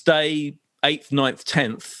and we stay 8th, 9th,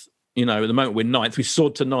 10th, at the moment we're 9th, we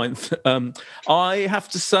soared to 9th. I have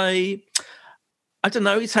to say, I don't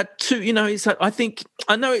know, he's had 2, I think,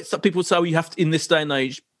 I know it's that people say, you have to, in this day and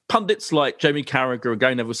age, pundits like Jamie Carragher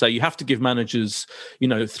again will say you have to give managers,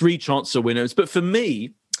 3 chances of winners. But for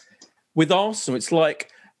me, with Arsenal, it's like,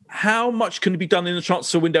 how much can be done in the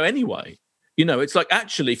transfer window anyway? It's like,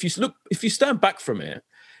 actually, if you stand back from it,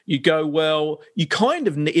 you go, well, you kind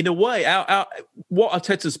of, in a way, what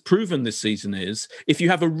Arteta's proven this season is if you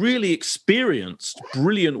have a really experienced,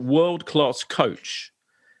 brilliant, world-class coach,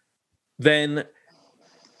 then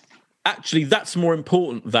actually that's more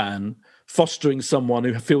important than fostering someone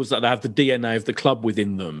who feels that they have the DNA of the club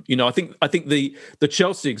within them. You know, I think the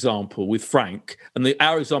Chelsea example with Frank and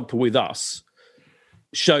our example with us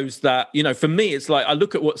shows that, you know, for me, it's like I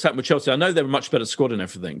look at what's happened with Chelsea. I know they're a much better squad and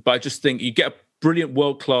everything, but I just think you get a brilliant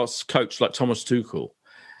world-class coach like Thomas Tuchel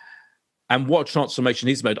and what a transformation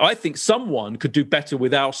he's made. I think someone could do better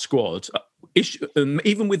with our squad,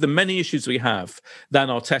 even with the many issues we have, than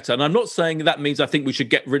Arteta. And I'm not saying that means I think we should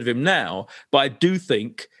get rid of him now, but I do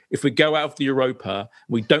think if we go out of the Europa,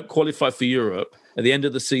 we don't qualify for Europe at the end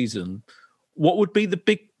of the season, what would be the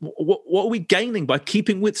big... What are we gaining by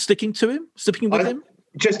sticking with him?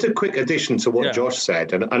 Just a quick addition to what Josh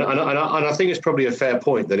said, and I think it's probably a fair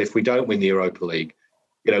point that if we don't win the Europa League,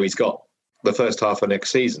 you know, he's got the first half of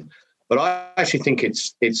next season. But I actually think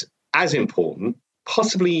it's as important,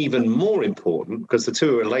 possibly even more important, because the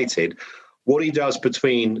two are related, what he does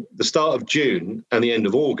between the start of June and the end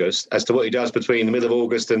of August as to what he does between the middle of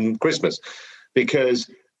August and Christmas. Because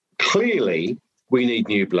clearly we need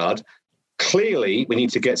new blood. Clearly we need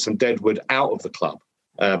to get some deadwood out of the club.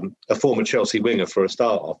 A former Chelsea winger for a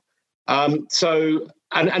start off. I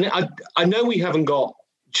know we haven't got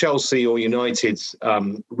Chelsea or United's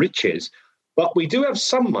riches, but we do have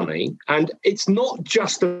some money, and it's not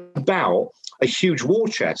just about a huge war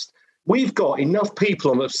chest. We've got enough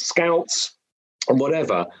people on the scouts and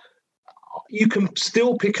whatever. You can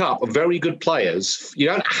still pick up very good players. You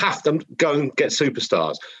don't have to go and get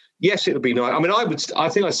superstars. Yes, it would be nice. I mean, I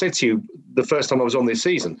think I said to you the first time I was on this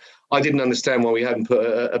season, I didn't understand why we hadn't put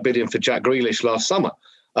a bid in for Jack Grealish last summer.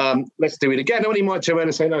 Let's do it again. Nobody might turn around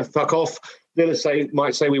and say, no, fuck off. The other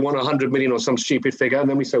might say we want 100 million or some stupid figure. And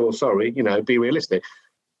then we say, well, sorry, you know, be realistic.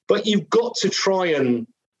 But you've got to try and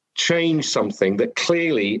change something that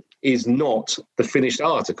clearly is not the finished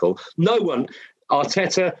article.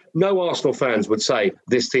 Arteta, no Arsenal fans would say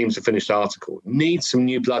this team's a finished article. Needs some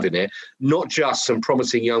new blood in it, not just some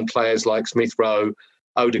promising young players like Smith Rowe,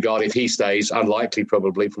 Odegaard, if he stays, unlikely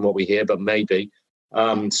probably from what we hear, but maybe,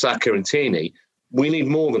 Saka and Tierney. We need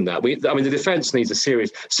more than that. The defence needs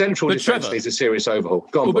defence needs a serious overhaul.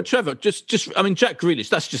 Go on, but Trevor, I mean, Jack Grealish,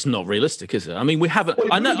 that's just not realistic, is it? I mean, we haven't...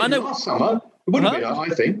 Well, I know. Last summer, it wouldn't be, I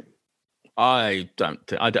think. I don't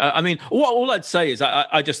think. I mean, all I'd say is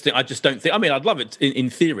I just don't think. I mean, I'd love it in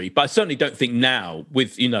theory, but I certainly don't think now.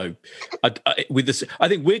 With with this, I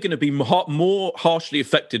think we're going to be more harshly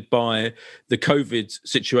affected by the COVID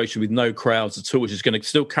situation with no crowds at all, which is going to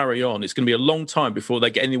still carry on. It's going to be a long time before they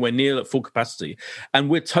get anywhere near at full capacity, and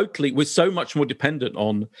we're so much more dependent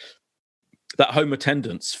on that home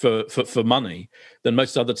attendance for money than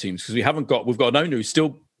most other teams, because we've got an owner who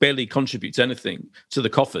still barely contributes anything to the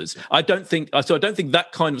coffers. I don't think that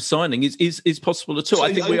kind of signing is possible at all. So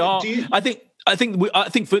I think we are. I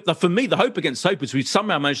think for me, the hope against hope is we've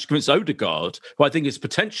somehow managed to convince Odegaard, who I think is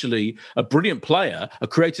potentially a brilliant player, a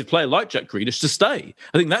creative player like Jack Grealish, to stay.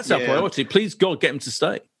 I think that's our priority. Please God, get him to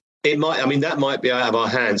stay. It might. I mean, that might be out of our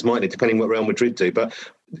hands, mightn't it? Depending what Real Madrid do. But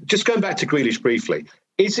just going back to Grealish briefly,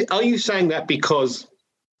 are you saying that because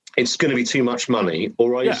it's going to be too much money,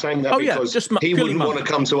 or are you saying that because he wouldn't want to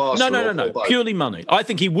come to Arsenal? No. Purely money. I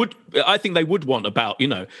think he would. I think they would want about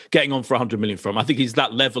getting on for 100 million from him. I think he's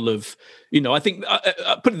that level of I think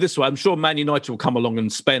put it this way: I'm sure Man United will come along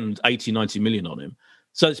and spend 80, 90 million on him.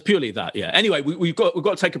 So it's purely that. Yeah. Anyway, we've got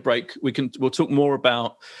to take a break. We'll talk more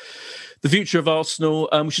about the future of Arsenal.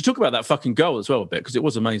 We should talk about that fucking goal as well a bit, because it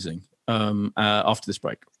was amazing. After this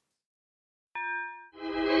break.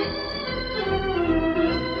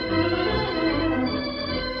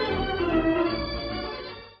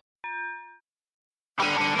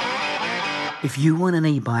 If you want an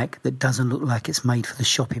e-bike that doesn't look like it's made for the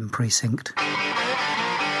shopping precinct,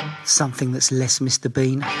 something that's less Mr.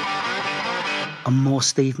 Bean and more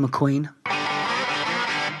Steve McQueen,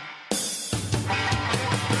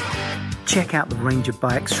 check out the range of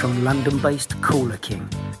bikes from London-based Cooler King.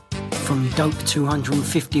 From dope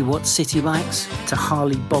 250-watt city bikes to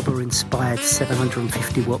Harley Bobber-inspired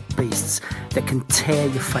 750-watt beasts that can tear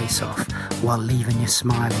your face off while leaving your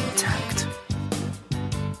smile intact.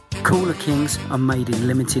 Cooler Kings are made in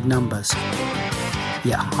limited numbers,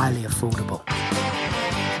 yet highly affordable.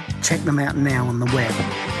 Check them out now on the web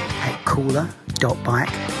at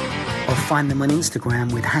cooler.bike or find them on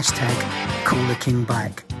Instagram with hashtag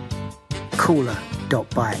CoolerKingBike.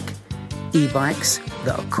 Cooler.bike. E-bikes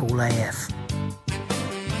that are cool AF.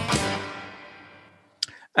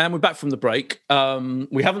 And we're back from the break.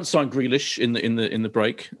 We haven't signed Grealish in the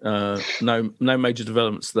break. No major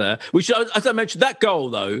developments there. Which, as I mentioned, that goal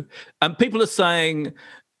though, and people are saying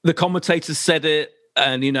the commentators said it,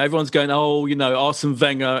 and everyone's going, oh, Arsene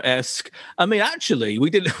Wenger-esque. I mean, actually, we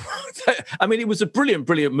didn't. I mean, it was a brilliant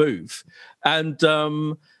move, and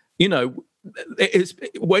it's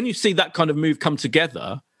when you see that kind of move come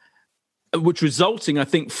together, which resulting, I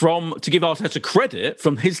think, to give Arteta credit,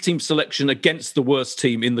 from his team selection against the worst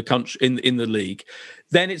team in the country in the league,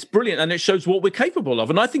 then it's brilliant and it shows what we're capable of.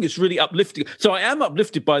 And I think it's really uplifting. So I am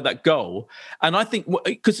uplifted by that goal, and I think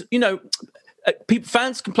because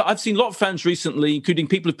fans complain. I've seen a lot of fans recently, including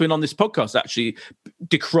people who've been on this podcast, actually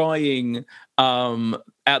decrying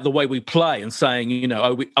at the way we play and saying,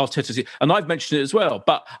 Arteta's, and I've mentioned it as well.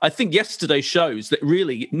 But I think yesterday shows that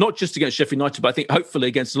really, not just against Sheffield United, but I think hopefully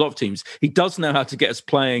against a lot of teams, he does know how to get us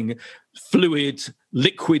playing fluid,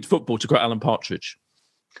 liquid football, to quote Alan Partridge.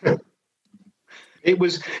 It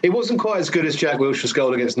wasn't quite as good as Jack Wilshere's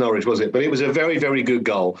goal against Norwich, was it? But it was a very, very good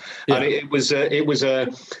goal, and it was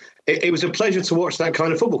a pleasure to watch that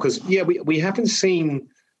kind of football, because we haven't seen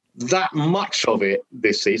that much of it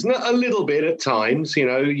this season. A little bit at times,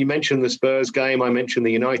 you mentioned the Spurs game, I mentioned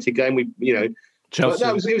the United game. Chelsea.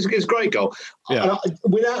 But it was a great goal. Yeah.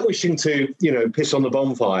 Without wishing to, piss on the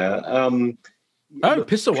bonfire.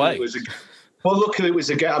 Piss away. Look, it was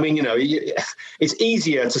a game. I mean, it's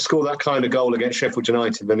easier to score that kind of goal against Sheffield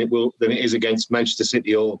United than it is against Manchester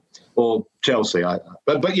City or Chelsea.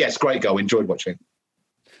 But yes, great goal. Enjoyed watching.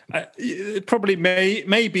 Probably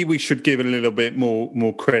maybe we should give a little bit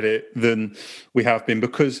more credit than we have been,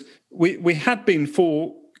 because we had been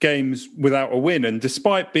 4 games without a win, and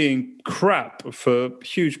despite being crap for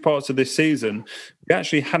huge parts of this season, we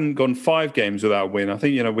actually hadn't gone 5 games without a win. I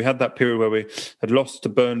think we had that period where we had lost to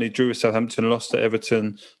Burnley, drew with Southampton, lost to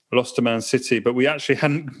Everton, lost to Man City, but we actually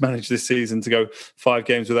hadn't managed this season to go 5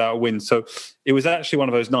 games without a win. So it was actually one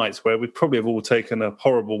of those nights where we'd probably have all taken a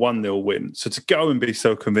horrible 1-0 win. So to go and be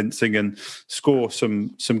so convincing and score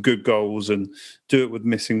some good goals and do it with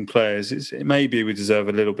missing players, maybe we deserve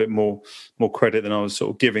a little bit more credit than I was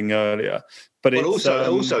sort of giving earlier. But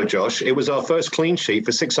also, Josh, it was our first clean sheet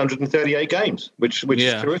for 638 games, which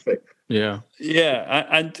is terrific. Yeah,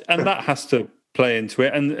 and that has to play into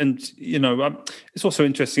it, and it's also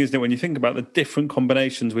interesting, isn't it, when you think about the different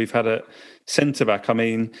combinations we've had at centre back. I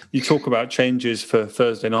mean, you talk about changes for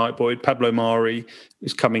Thursday night, Boyd. Pablo Mari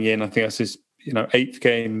is coming in. I think that's his 8th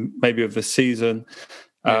game maybe of the season.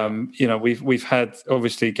 We've had,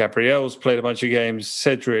 obviously, Gabriel's played a bunch of games,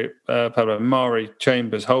 Cedric, Pablo Mari,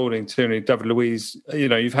 Chambers, Holding, Tierney, David Luiz.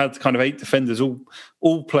 You've had kind of 8 defenders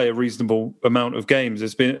all play a reasonable amount of games.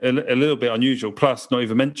 It's been a little bit unusual. Plus, not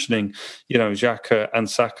even mentioning, Xhaka and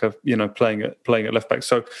Saka, playing at left back.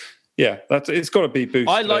 So, yeah, it's got to be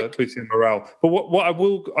boosting morale. But what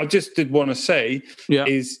I just did want to say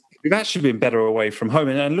is we've actually been better away from home.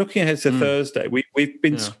 And looking ahead to Thursday, we've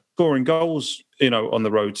been scoring goals, on the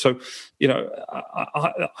road. So,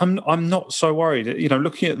 I'm not so worried.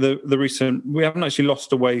 Looking at the recent, we haven't actually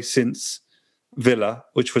lost away since Villa,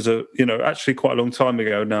 which was actually quite a long time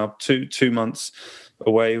ago now, 2 months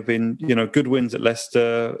away. We've been, good wins at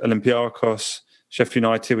Leicester, Olympiacos, Sheffield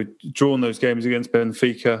United. We've drawn those games against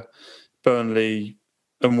Benfica, Burnley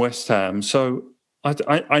and West Ham. So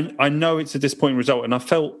I know it's a disappointing result, and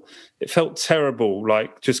it felt terrible,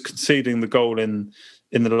 like just conceding the goal in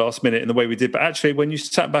the last minute in the way we did. But actually, when you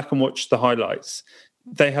sat back and watched the highlights,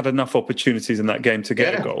 they had enough opportunities in that game to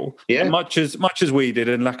get a goal. Yeah. Much as we did,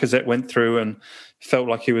 and Lacazette went through and felt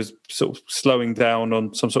like he was sort of slowing down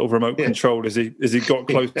on some sort of remote control as he got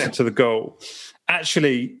closer to the goal.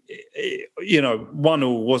 Actually,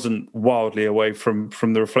 1-1 wasn't wildly away from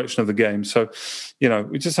the reflection of the game. So,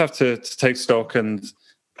 we just have to take stock and,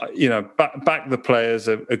 back the players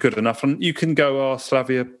are good enough. And you can go,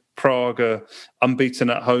 Slavia Prague are unbeaten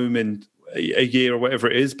at home in a year or whatever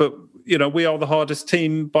it is. But, we are the hardest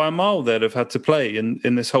team by a mile that have had to play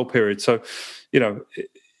in this whole period. So, we can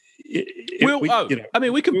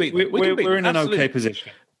beat them. We're in an okay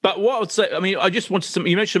position. But what I would say, I just wanted to.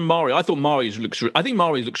 You mentioned Mari. I think Mari looks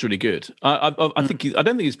really good. I don't think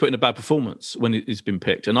he's put in a bad performance when he's been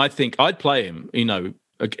picked, and I think I'd play him.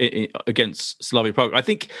 Against Slavia Prague. I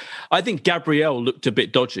think Gabriel looked a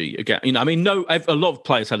bit dodgy again. A lot of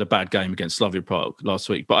players had a bad game against Slavia Prague last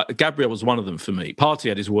week, but Gabriel was one of them for me. Partey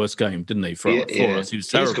had his worst game, didn't he? For us, he was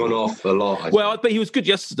terrible. He's gone off a lot. But he was good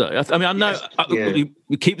yesterday. I know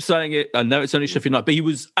we keep saying it. I know it's only Sheffield United, but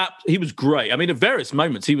he was great. At various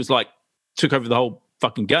moments he was like took over the whole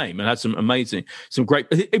fucking game and had some great.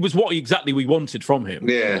 It was what exactly we wanted from him.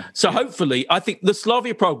 Yeah. So hopefully, I think the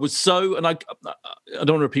Slavia Prague was so, and I don't want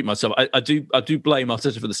to repeat myself. I do blame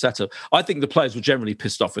Arteta for the setup. I think the players were generally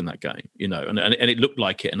pissed off in that game, and it looked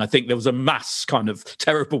like it. And I think there was a mass kind of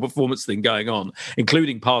terrible performance thing going on,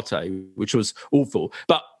 including Partey, which was awful.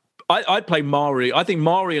 But I'd play Mari. I think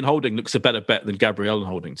Mari and Holding looks a better bet than Gabriel and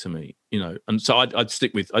Holding to me, and so I'd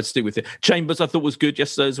stick with it. Chambers I thought was good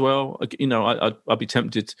yesterday as well. I'd be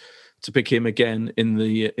tempted to pick him again in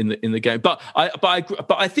the game. But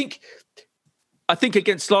I think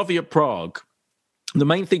against Slavia Prague, the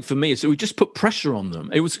main thing for me is that we just put pressure on them.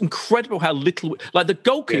 It was incredible how little, like the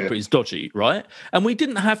goalkeeper is dodgy, right? And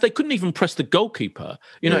they couldn't even press the goalkeeper.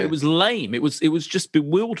 It was lame. It was just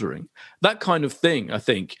bewildering. That kind of thing, I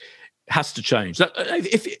think, has to change. That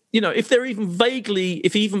if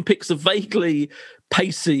he even picks a vaguely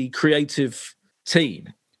pacey, creative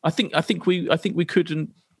team, I think we could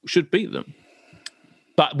and should beat them.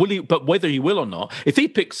 But But whether he will or not, if he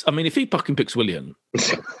fucking picks Willian,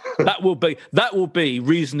 that will be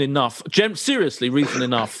reason enough. Seriously, reason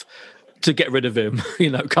enough to get rid of him.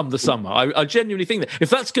 Come the summer, I genuinely think that if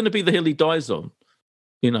that's going to be the hill he dies on,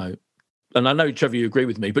 And I know, Trevor, you agree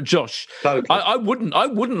with me, but Josh, totally. I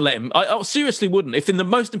wouldn't let him. I seriously wouldn't. If in the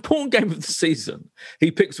most important game of the season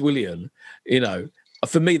he picks Willian,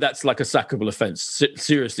 for me that's like a sackable offence.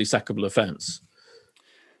 Seriously, sackable offence.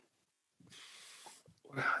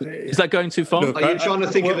 Is that going too far? Look, are you trying to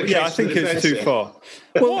think of a case? Yeah, I think it's too far.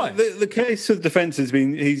 Well, why? The case of defence has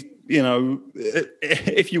been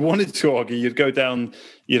if you wanted to argue, you'd go down,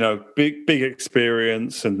 big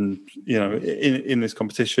experience and, in this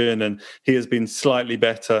competition, and he has been slightly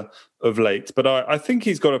better of late. But I think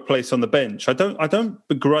he's got a place on the bench. I don't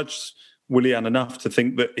begrudge Willian enough to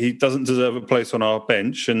think that he doesn't deserve a place on our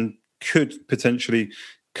bench and could potentially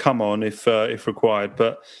come on if required.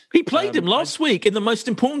 But he played him last week in the most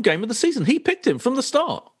important game of the season. He picked him from the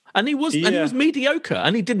start. And he was mediocre,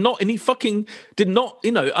 and he fucking did not.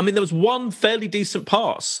 I mean, there was one fairly decent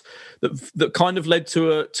pass that kind of led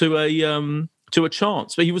to a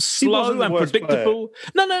chance, but he was slow and predictable.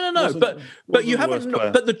 No. But you haven't.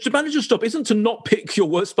 But the manager's job isn't to not pick your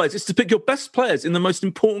worst players; it's to pick your best players in the most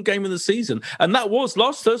important game of the season. And that was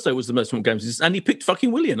last Thursday was the most important game of the season, and he picked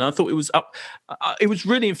fucking Willian. And I thought it was up. It was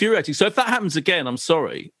really infuriating. So if that happens again, I'm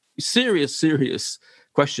sorry. Serious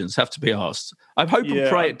questions have to be asked. I hope and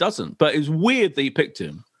pray it doesn't, but it was weird that he picked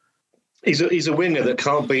him. He's a winger that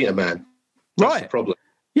can't beat a man. That's the problem.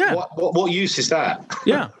 Yeah. What use is that?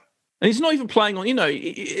 Yeah. And he's not even playing on,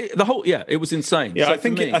 the whole. Yeah, it was insane. Yeah, so I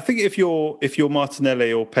think if you're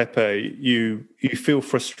Martinelli or Pepe, you feel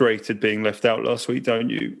frustrated being left out last week, don't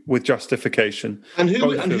you? With justification. And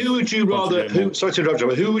who would you rather? Sorry to interrupt you,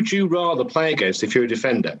 but who would you rather play against if you're a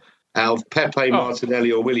defender? Out of Pepe,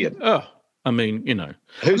 Martinelli, or Willian? I mean,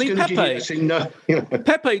 Who's going to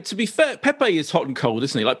Pepe, to be fair, Pepe is hot and cold,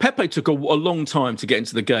 isn't he? Like, Pepe took a long time to get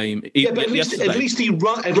into the game. But at least he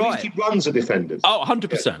runs a defender. Oh,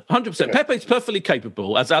 100%. 100%. Yeah. Pepe's perfectly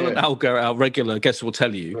capable, as Alan Alger, our regular guest, will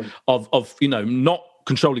tell you, of not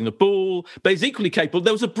controlling the ball, but he's equally capable.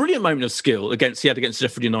 There was a brilliant moment of skill against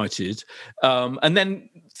Sheffield United, and then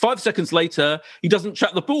 5 seconds later he doesn't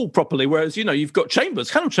trap the ball properly. Whereas you've got Chambers.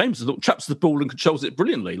 Chambers traps the ball and controls it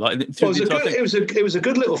brilliantly. It was a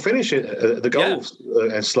good little finish at the goal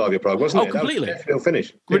at Slavia Prague, wasn't it? Oh, completely. That was a little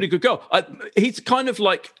finish. Really good goal. He's kind of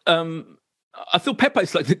like. I feel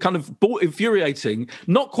Pepe's like the kind of infuriating,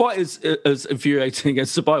 not quite as infuriating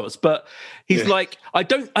as Ceballos, but he's like, I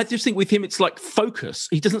just think with him, it's like focus.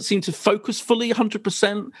 He doesn't seem to focus fully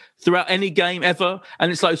 100% throughout any game ever.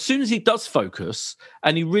 And it's like, as soon as he does focus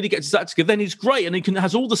and he really gets his act together, then he's great. And he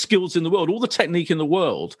has all the skills in the world, all the technique in the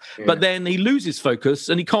world, but then he loses focus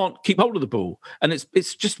and he can't keep hold of the ball. And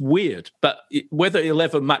it's just weird, but whether he'll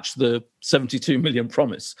ever match the 72 million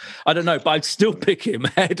promise, I don't know, but I'd still pick him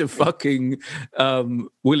ahead of fucking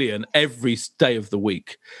Willian every day of the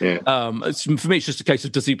week. For me, it's just a case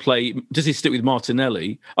of does he stick with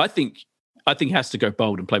Martinelli? I think he has to go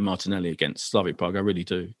bold and play Martinelli against Slavia Prague. I really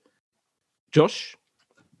do. Josh?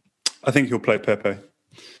 I think he'll play Pepe.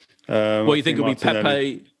 Well, you think it'll be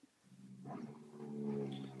Pepe?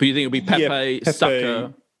 But you think it'll be Pepe,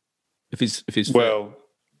 Saka, if he's fit? Well,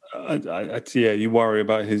 you worry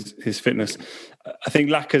about his fitness. I think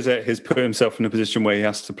Lacazette has put himself in a position where he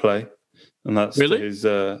has to play, and that's really his.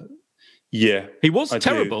 He was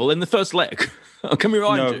terrible in the first leg. Can we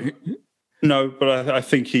remind you? No, but I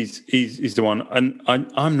think he's the one, and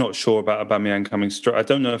I'm not sure about Aubameyang coming straight. I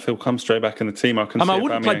don't know if he'll come straight back in the team. I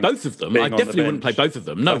wouldn't play both of them. I definitely wouldn't play both of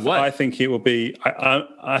them. No way. I think it will be.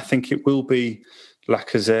 I think it will be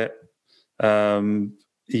Lacazette.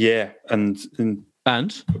 Yeah, and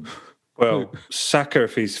well, Saka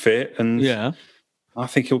if he's fit, and I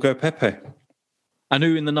think he'll go Pepe. And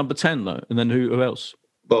who in the number 10 though? And then who else?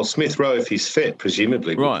 Well, Smith Rowe if he's fit,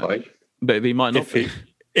 presumably. Right, but he might not be.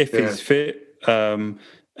 If he's fit, and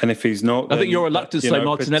if he's not, I think you're reluctant to say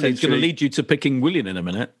Martinelli is going to lead you to picking Willian in a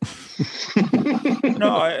minute.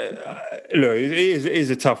 No, look, it is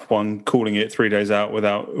a tough one calling it 3 days out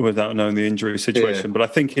without knowing the injury situation. Yeah. But I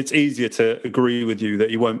think it's easier to agree with you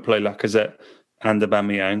that you won't play Lacazette and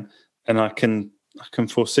Aubameyang, and I can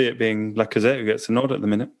foresee it being Lacazette who gets a nod at the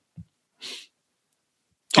minute.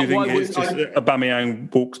 Do you think it's just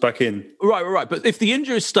Aubameyang walks back in? Right. But if the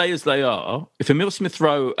injuries stay as they are, if Emile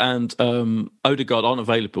Smith-Rowe and Odegaard aren't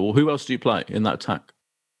available, who else do you play in that attack?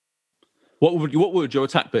 What would your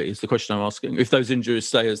attack be, is the question I'm asking, if those injuries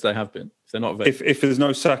stay as they have been, if they're not available? If there's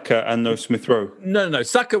no Saka and no Smith-Rowe? No.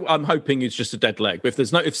 Saka, I'm hoping, is just a dead leg. But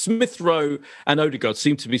if Smith-Rowe and Odegaard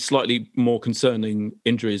seem to be slightly more concerning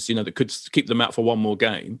injuries, that could keep them out for one more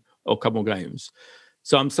game or a couple more games.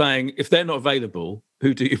 So I'm saying, if they're not available,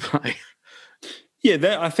 who do you play?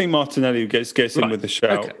 Yeah, I think Martinelli gets in with the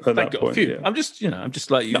shout at that point. Yeah. I'm just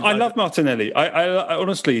like you. No, I love Martinelli. I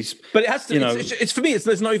honestly, but it has to. It's for me.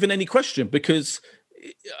 There's not even any question, because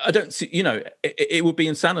I don't see. It would be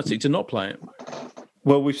insanity to not play him.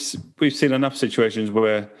 Well, we've seen enough situations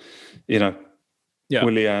where,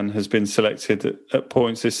 Willian has been selected at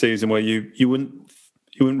points this season where you wouldn't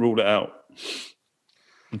rule it out.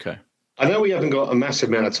 Okay. I know we haven't got a massive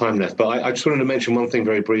amount of time left, but I just wanted to mention one thing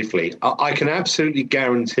very briefly. I can absolutely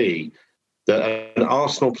guarantee that an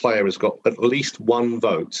Arsenal player has got at least one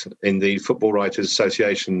vote in the Football Writers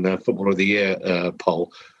Association Footballer of the Year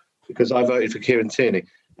poll, because I voted for Kieran Tierney.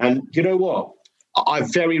 And you know what? I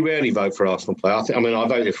very rarely vote for Arsenal player. I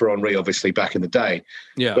voted for Henry, obviously, back in the day.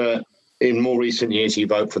 Yeah. But in more recent years, you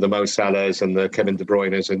vote for the Mo Salahs and the Kevin De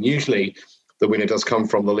Bruynes, and usually the winner does come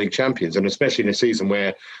from the league champions, and especially in a season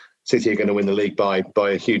where City are going to win the league by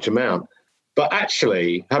a huge amount. But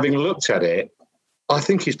actually, having looked at it, I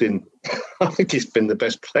think he's been the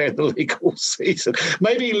best player in the league all season.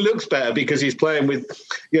 Maybe he looks better because he's playing with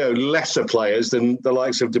lesser players than the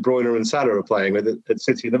likes of De Bruyne and Salah are playing with at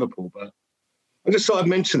City and Liverpool. But I just thought I'd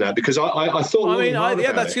mention that because I thought.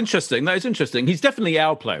 That's interesting. That is interesting. He's definitely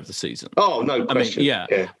our player of the season. Oh, no question. Yeah.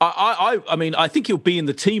 I think he'll be in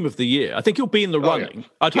the team of the year. I think he'll be in the running. Yeah.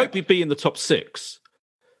 I'd hope he'd be in the top 6.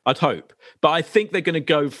 I'd hope, but I think they're going to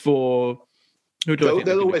go for.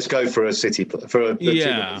 They'll always go for a City for a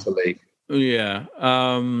team of the league. Yeah.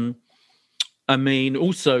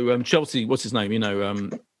 Also Chelsea. What's his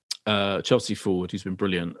name? Chelsea forward. He's been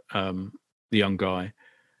brilliant. The young guy.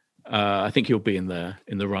 I think he'll be in there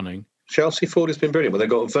in the running. Chelsea forward has been brilliant. Well, they've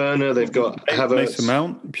got Werner. They've got Havertz.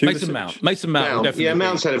 Mason Mount. Yeah,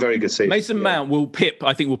 Mount's had a very good season. Mount will pip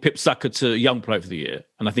Saka to Young Player of the Year,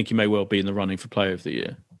 and I think he may well be in the running for Player of the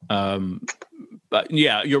Year. But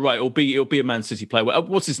yeah, you're right. It'll be a Man City player.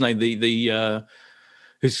 What's his name?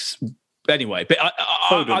 Who's anyway? But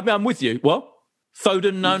I'm with you. What?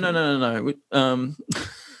 Foden? No. Are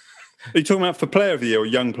you talking about for Player of the Year or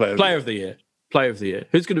Young Player? Player of the Year. Player of the Year.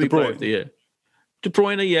 Who's going to be Player of the Year? De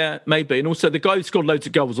Bruyne, yeah, maybe, and also the guy who scored loads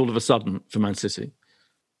of goals all of a sudden for Man City.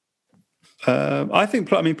 I think.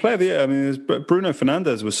 Player of the Year. Bruno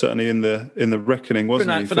Fernandes was certainly in the reckoning,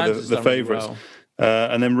 wasn't he? For the favourites. Well.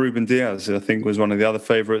 And then Ruben Diaz, I think, was one of the other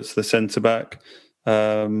favourites, the centre back.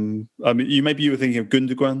 You were thinking of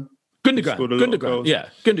Gundogan. Gundogan, yeah.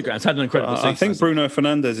 Gundogan's had an incredible season. I think Bruno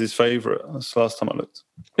Fernandes is favourite. That's the last time I looked.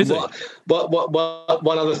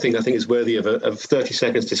 One other thing I think is worthy of 30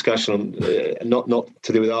 seconds discussion, not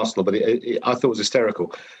to do with Arsenal, but I thought it was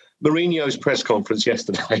hysterical. Mourinho's press conference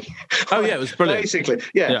yesterday. Oh, yeah, it was brilliant. Basically,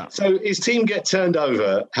 yeah. So his team get turned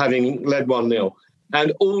over having led 1-0.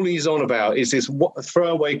 And all he's on about is this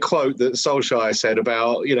throwaway quote that Solskjaer said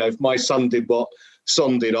about, if my son did what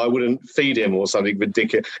Son did, I wouldn't feed him or something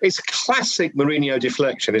ridiculous. It's classic Mourinho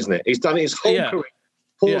deflection, isn't it? He's done it his whole career.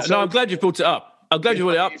 I'm glad you brought it up. I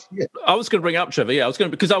was going to bring it up, Trevor. Yeah, I was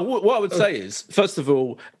going to, because what I would say is, first of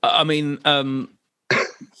all,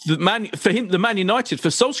 the Man United, for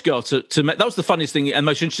Solskjaer to make, that was the funniest thing and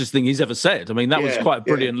most interesting thing he's ever said. I mean, that was quite a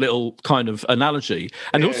brilliant little kind of analogy.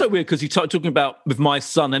 And also weird because he talking about with my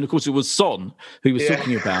son, and of course it was Son who he was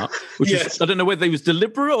talking about, which is, I don't know whether he was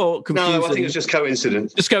deliberate or confusing. No, I think it was just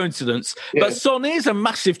coincidence. Yeah. But Son is a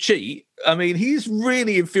massive cheat. I mean, he's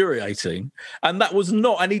really infuriating. And that was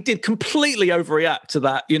not, and he did completely overreact to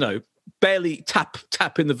that, barely tap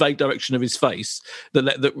in the vague direction of his face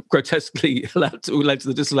that grotesquely led to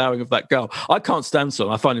the disallowing of that goal. I can't stand Son.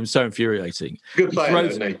 I find him so infuriating. Good player,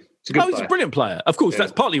 isn't he? He's a brilliant player. Of course,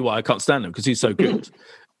 that's partly why I can't stand him, because he's so good.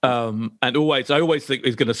 And I always think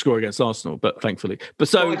he's going to score against Arsenal, but thankfully. But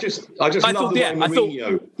so I just love the way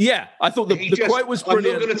Mourinho. I thought the quote was brilliant.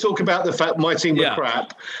 I'm not going to talk about the fact my team were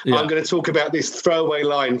crap. Yeah. I'm going to talk about this throwaway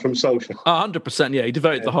line from Solskjaer. 100%. Yeah, he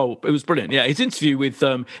devoted the whole. It was brilliant. Yeah, his interview with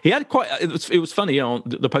he had quite. It was funny on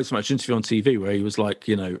the post-match interview on TV where he was like,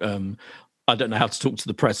 I don't know how to talk to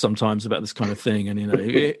the press sometimes about this kind of thing, and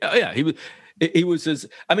he was as.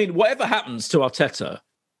 I mean, whatever happens to Arteta,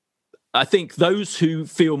 I think those who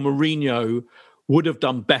feel Mourinho would have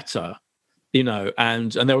done better,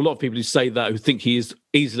 and there are a lot of people who say that, who think he is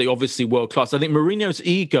easily, obviously world-class. I think Mourinho's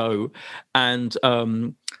ego and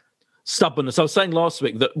stubbornness, I was saying last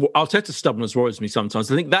week that Arteta's stubbornness worries me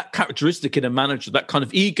sometimes. I think that characteristic in a manager, that kind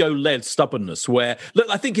of ego-led stubbornness where, look,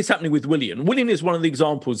 I think it's happening with Willian. Willian is one of the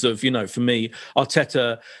examples of, for me,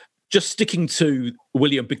 Arteta just sticking to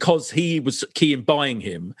William because he was key in buying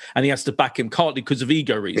him and he has to back him partly because of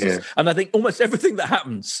ego reasons. Yeah. And I think almost everything that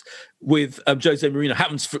happens with Jose Mourinho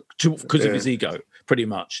happens because of his ego, pretty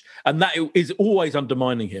much. And that is always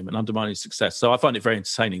undermining him and undermining his success. So I find it very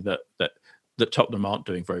entertaining that Tottenham aren't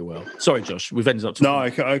doing very well. Sorry, Josh, we've ended up... No, I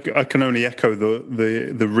can only echo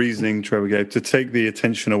the reasoning Trevor gave to take the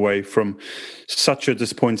attention away from such a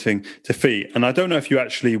disappointing defeat. And I don't know if you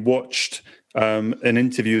actually watched... an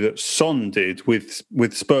interview that Son did with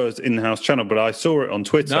Spurs in-house channel, but I saw it on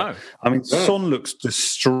Twitter. No. I mean, Son looks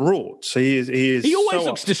distraught. So he is. He always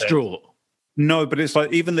looks distraught. No, but it's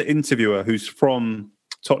like even the interviewer who's from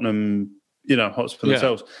Tottenham, Hotspur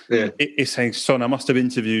themselves, is saying, "Son, I must have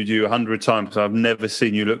interviewed you 100 times. I've never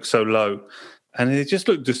seen you look so low," and it just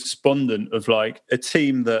looked despondent of like a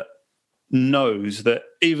team that knows that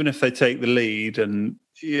even if they take the lead, and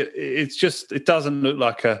it doesn't look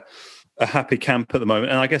like a happy camp at the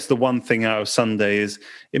moment. And I guess the one thing out of Sunday is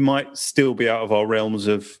it might still be out of our realms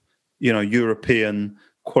of, European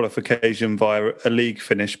qualification via a league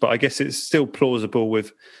finish. But I guess it's still plausible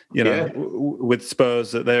with, with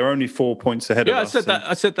Spurs that they're only 4 points ahead of us.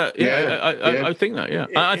 I said that. Yeah, I think that, yeah.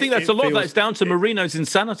 I think that's a lot of that is down to Mourinho's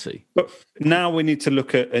insanity. But now we need to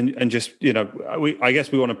look at and just, I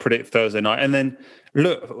guess we want to predict Thursday night. And then,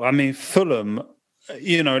 look, I mean, Fulham...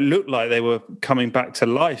 it looked like they were coming back to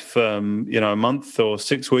life, a month or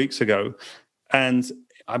 6 weeks ago. And,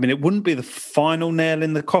 I mean, it wouldn't be the final nail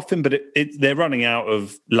in the coffin, but they're running out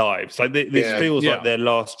of lives. Like this feels like their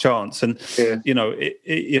last chance. And,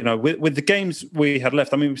 with the games we had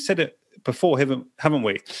left, I mean, we've said it before, haven't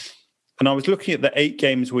we? And I was looking at the 8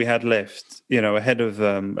 games we had left, ahead of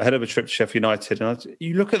a trip to Sheffield United. And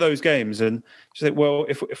you look at those games and you say, well,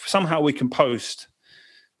 if somehow we can post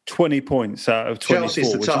 20 points out of 24.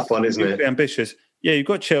 Chelsea's the tough one, isn't it? Ambitious. Yeah, you've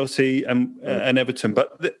got Chelsea and Everton.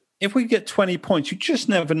 But if we get 20 points, you just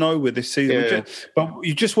never know with this season. But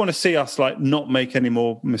you just want to see us not make any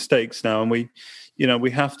more mistakes now. And we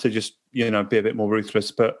have to just, be a bit more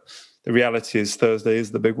ruthless. But the reality is Thursday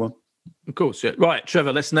is the big one. Of course, yeah. Right,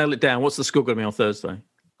 Trevor, let's nail it down. What's the score going to be on Thursday?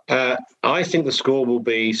 I think the score will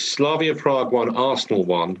be Slavia Prague 1, Arsenal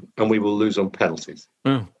 1, and we will lose on penalties.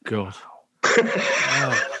 Oh, God.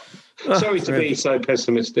 Sorry to be so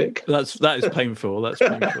pessimistic. That is painful. That's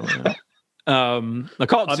painful. Yeah. I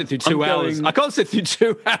can't sit through 2 hours. I can't sit through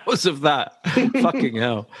 2 hours of that. Fucking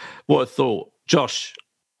hell! What a thought, Josh.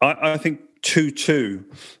 I think 2-2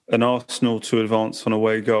 and Arsenal to advance on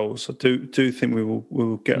away goals. I do think we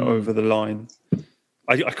will get over the line.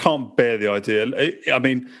 I can't bear the idea. I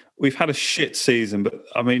mean, we've had a shit season, but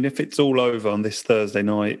I mean, if it's all over on this Thursday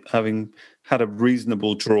night, having had a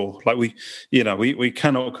reasonable draw, like we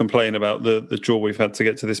cannot complain about the draw we've had to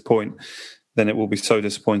get to this point, then it will be so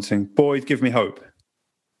disappointing. Boyd, give me hope.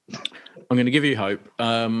 I'm going to give you hope.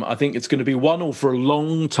 I think it's going to be 1-1 for a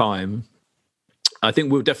long time. I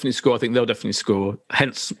think we'll definitely score. I think they'll definitely score.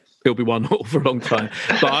 Hence, it'll be 1-0 for a long time.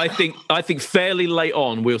 But I think fairly late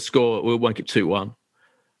on we'll score. We'll make it 2-1.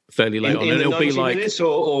 Fairly late on, and it'll be like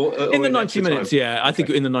or in the 90 minutes. Yeah, I think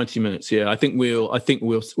in the 90 minutes. Yeah, I think we'll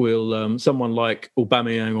someone like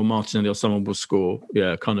Aubameyang or Martinelli or someone will score.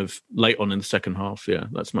 Yeah, kind of late on in the second half. Yeah,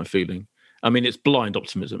 that's my feeling. I mean, it's blind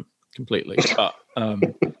optimism completely. But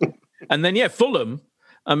and then Fulham.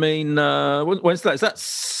 I mean, when's that? Is that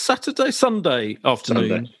Saturday, Sunday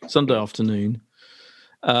afternoon? Sunday afternoon.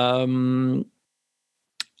 I'm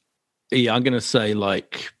going to say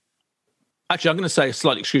Actually, I'm going to say a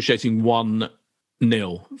slightly excruciating 1-0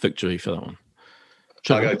 victory for that one.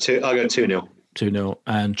 I'll go 2-0. 2-0.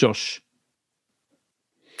 And Josh?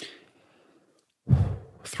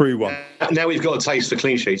 3-1. Now we've got a taste for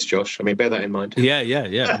clean sheets, Josh. I mean, bear that in mind. Yeah.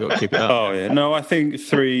 We've got to keep it up. Oh, yeah. No, I think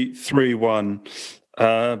 3-1.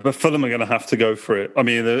 But Fulham are going to have to go for it. I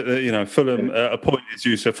mean, Fulham, a point is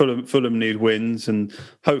due, so Fulham need wins, and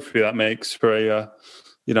hopefully that makes for a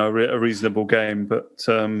reasonable game. But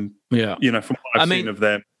from what I've seen of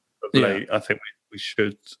them of late, I think we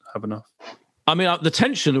should have enough. I mean, the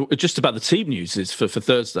tension just about the team news is for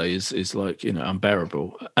Thursday is like,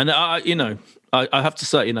 unbearable. And I have to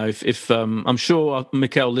say, if I'm sure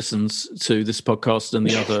Mikel listens to this podcast and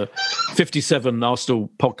the other 57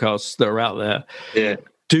 Arsenal podcasts that are out there. Yeah.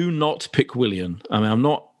 Do not pick Willian. I mean, I'm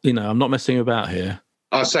not messing about here.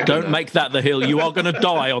 Don't make that the hill. You are going to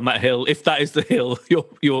die on that hill if that is the hill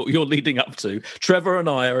you're leading up to. Trevor and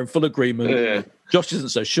I are in full agreement. Yeah. Josh isn't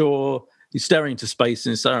so sure. He's staring into space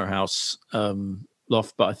in his Sarah house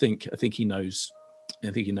loft, but I think he knows.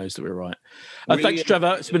 I think he knows that we're right. Thanks,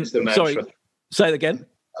 Trevor. It's been sorry. Say it again.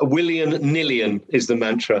 Willian Nillian is the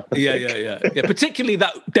mantra. Yeah. Particularly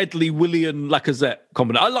that deadly Willian Lacazette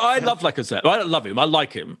combination. I love Lacazette. I don't love him. I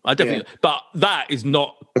like him. I definitely. Yeah. But that is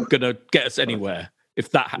not going to get us anywhere if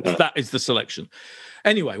that is the selection.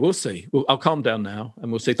 Anyway, we'll see. I'll calm down now and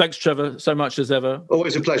we'll see. Thanks, Trevor, so much as ever.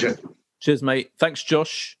 Always a pleasure. Cheers, mate. Thanks,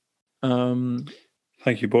 Josh.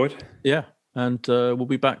 Thank you, Boyd. Yeah, and we'll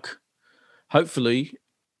be back. Hopefully,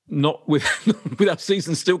 not with our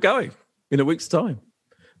season still going in a week's time.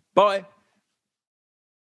 Bye.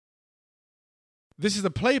 This is a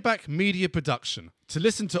Playback Media production. To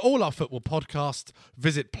listen to all our football podcasts,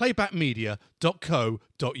 visit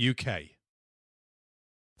playbackmedia.co.uk.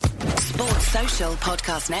 Sports Social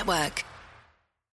Podcast Network.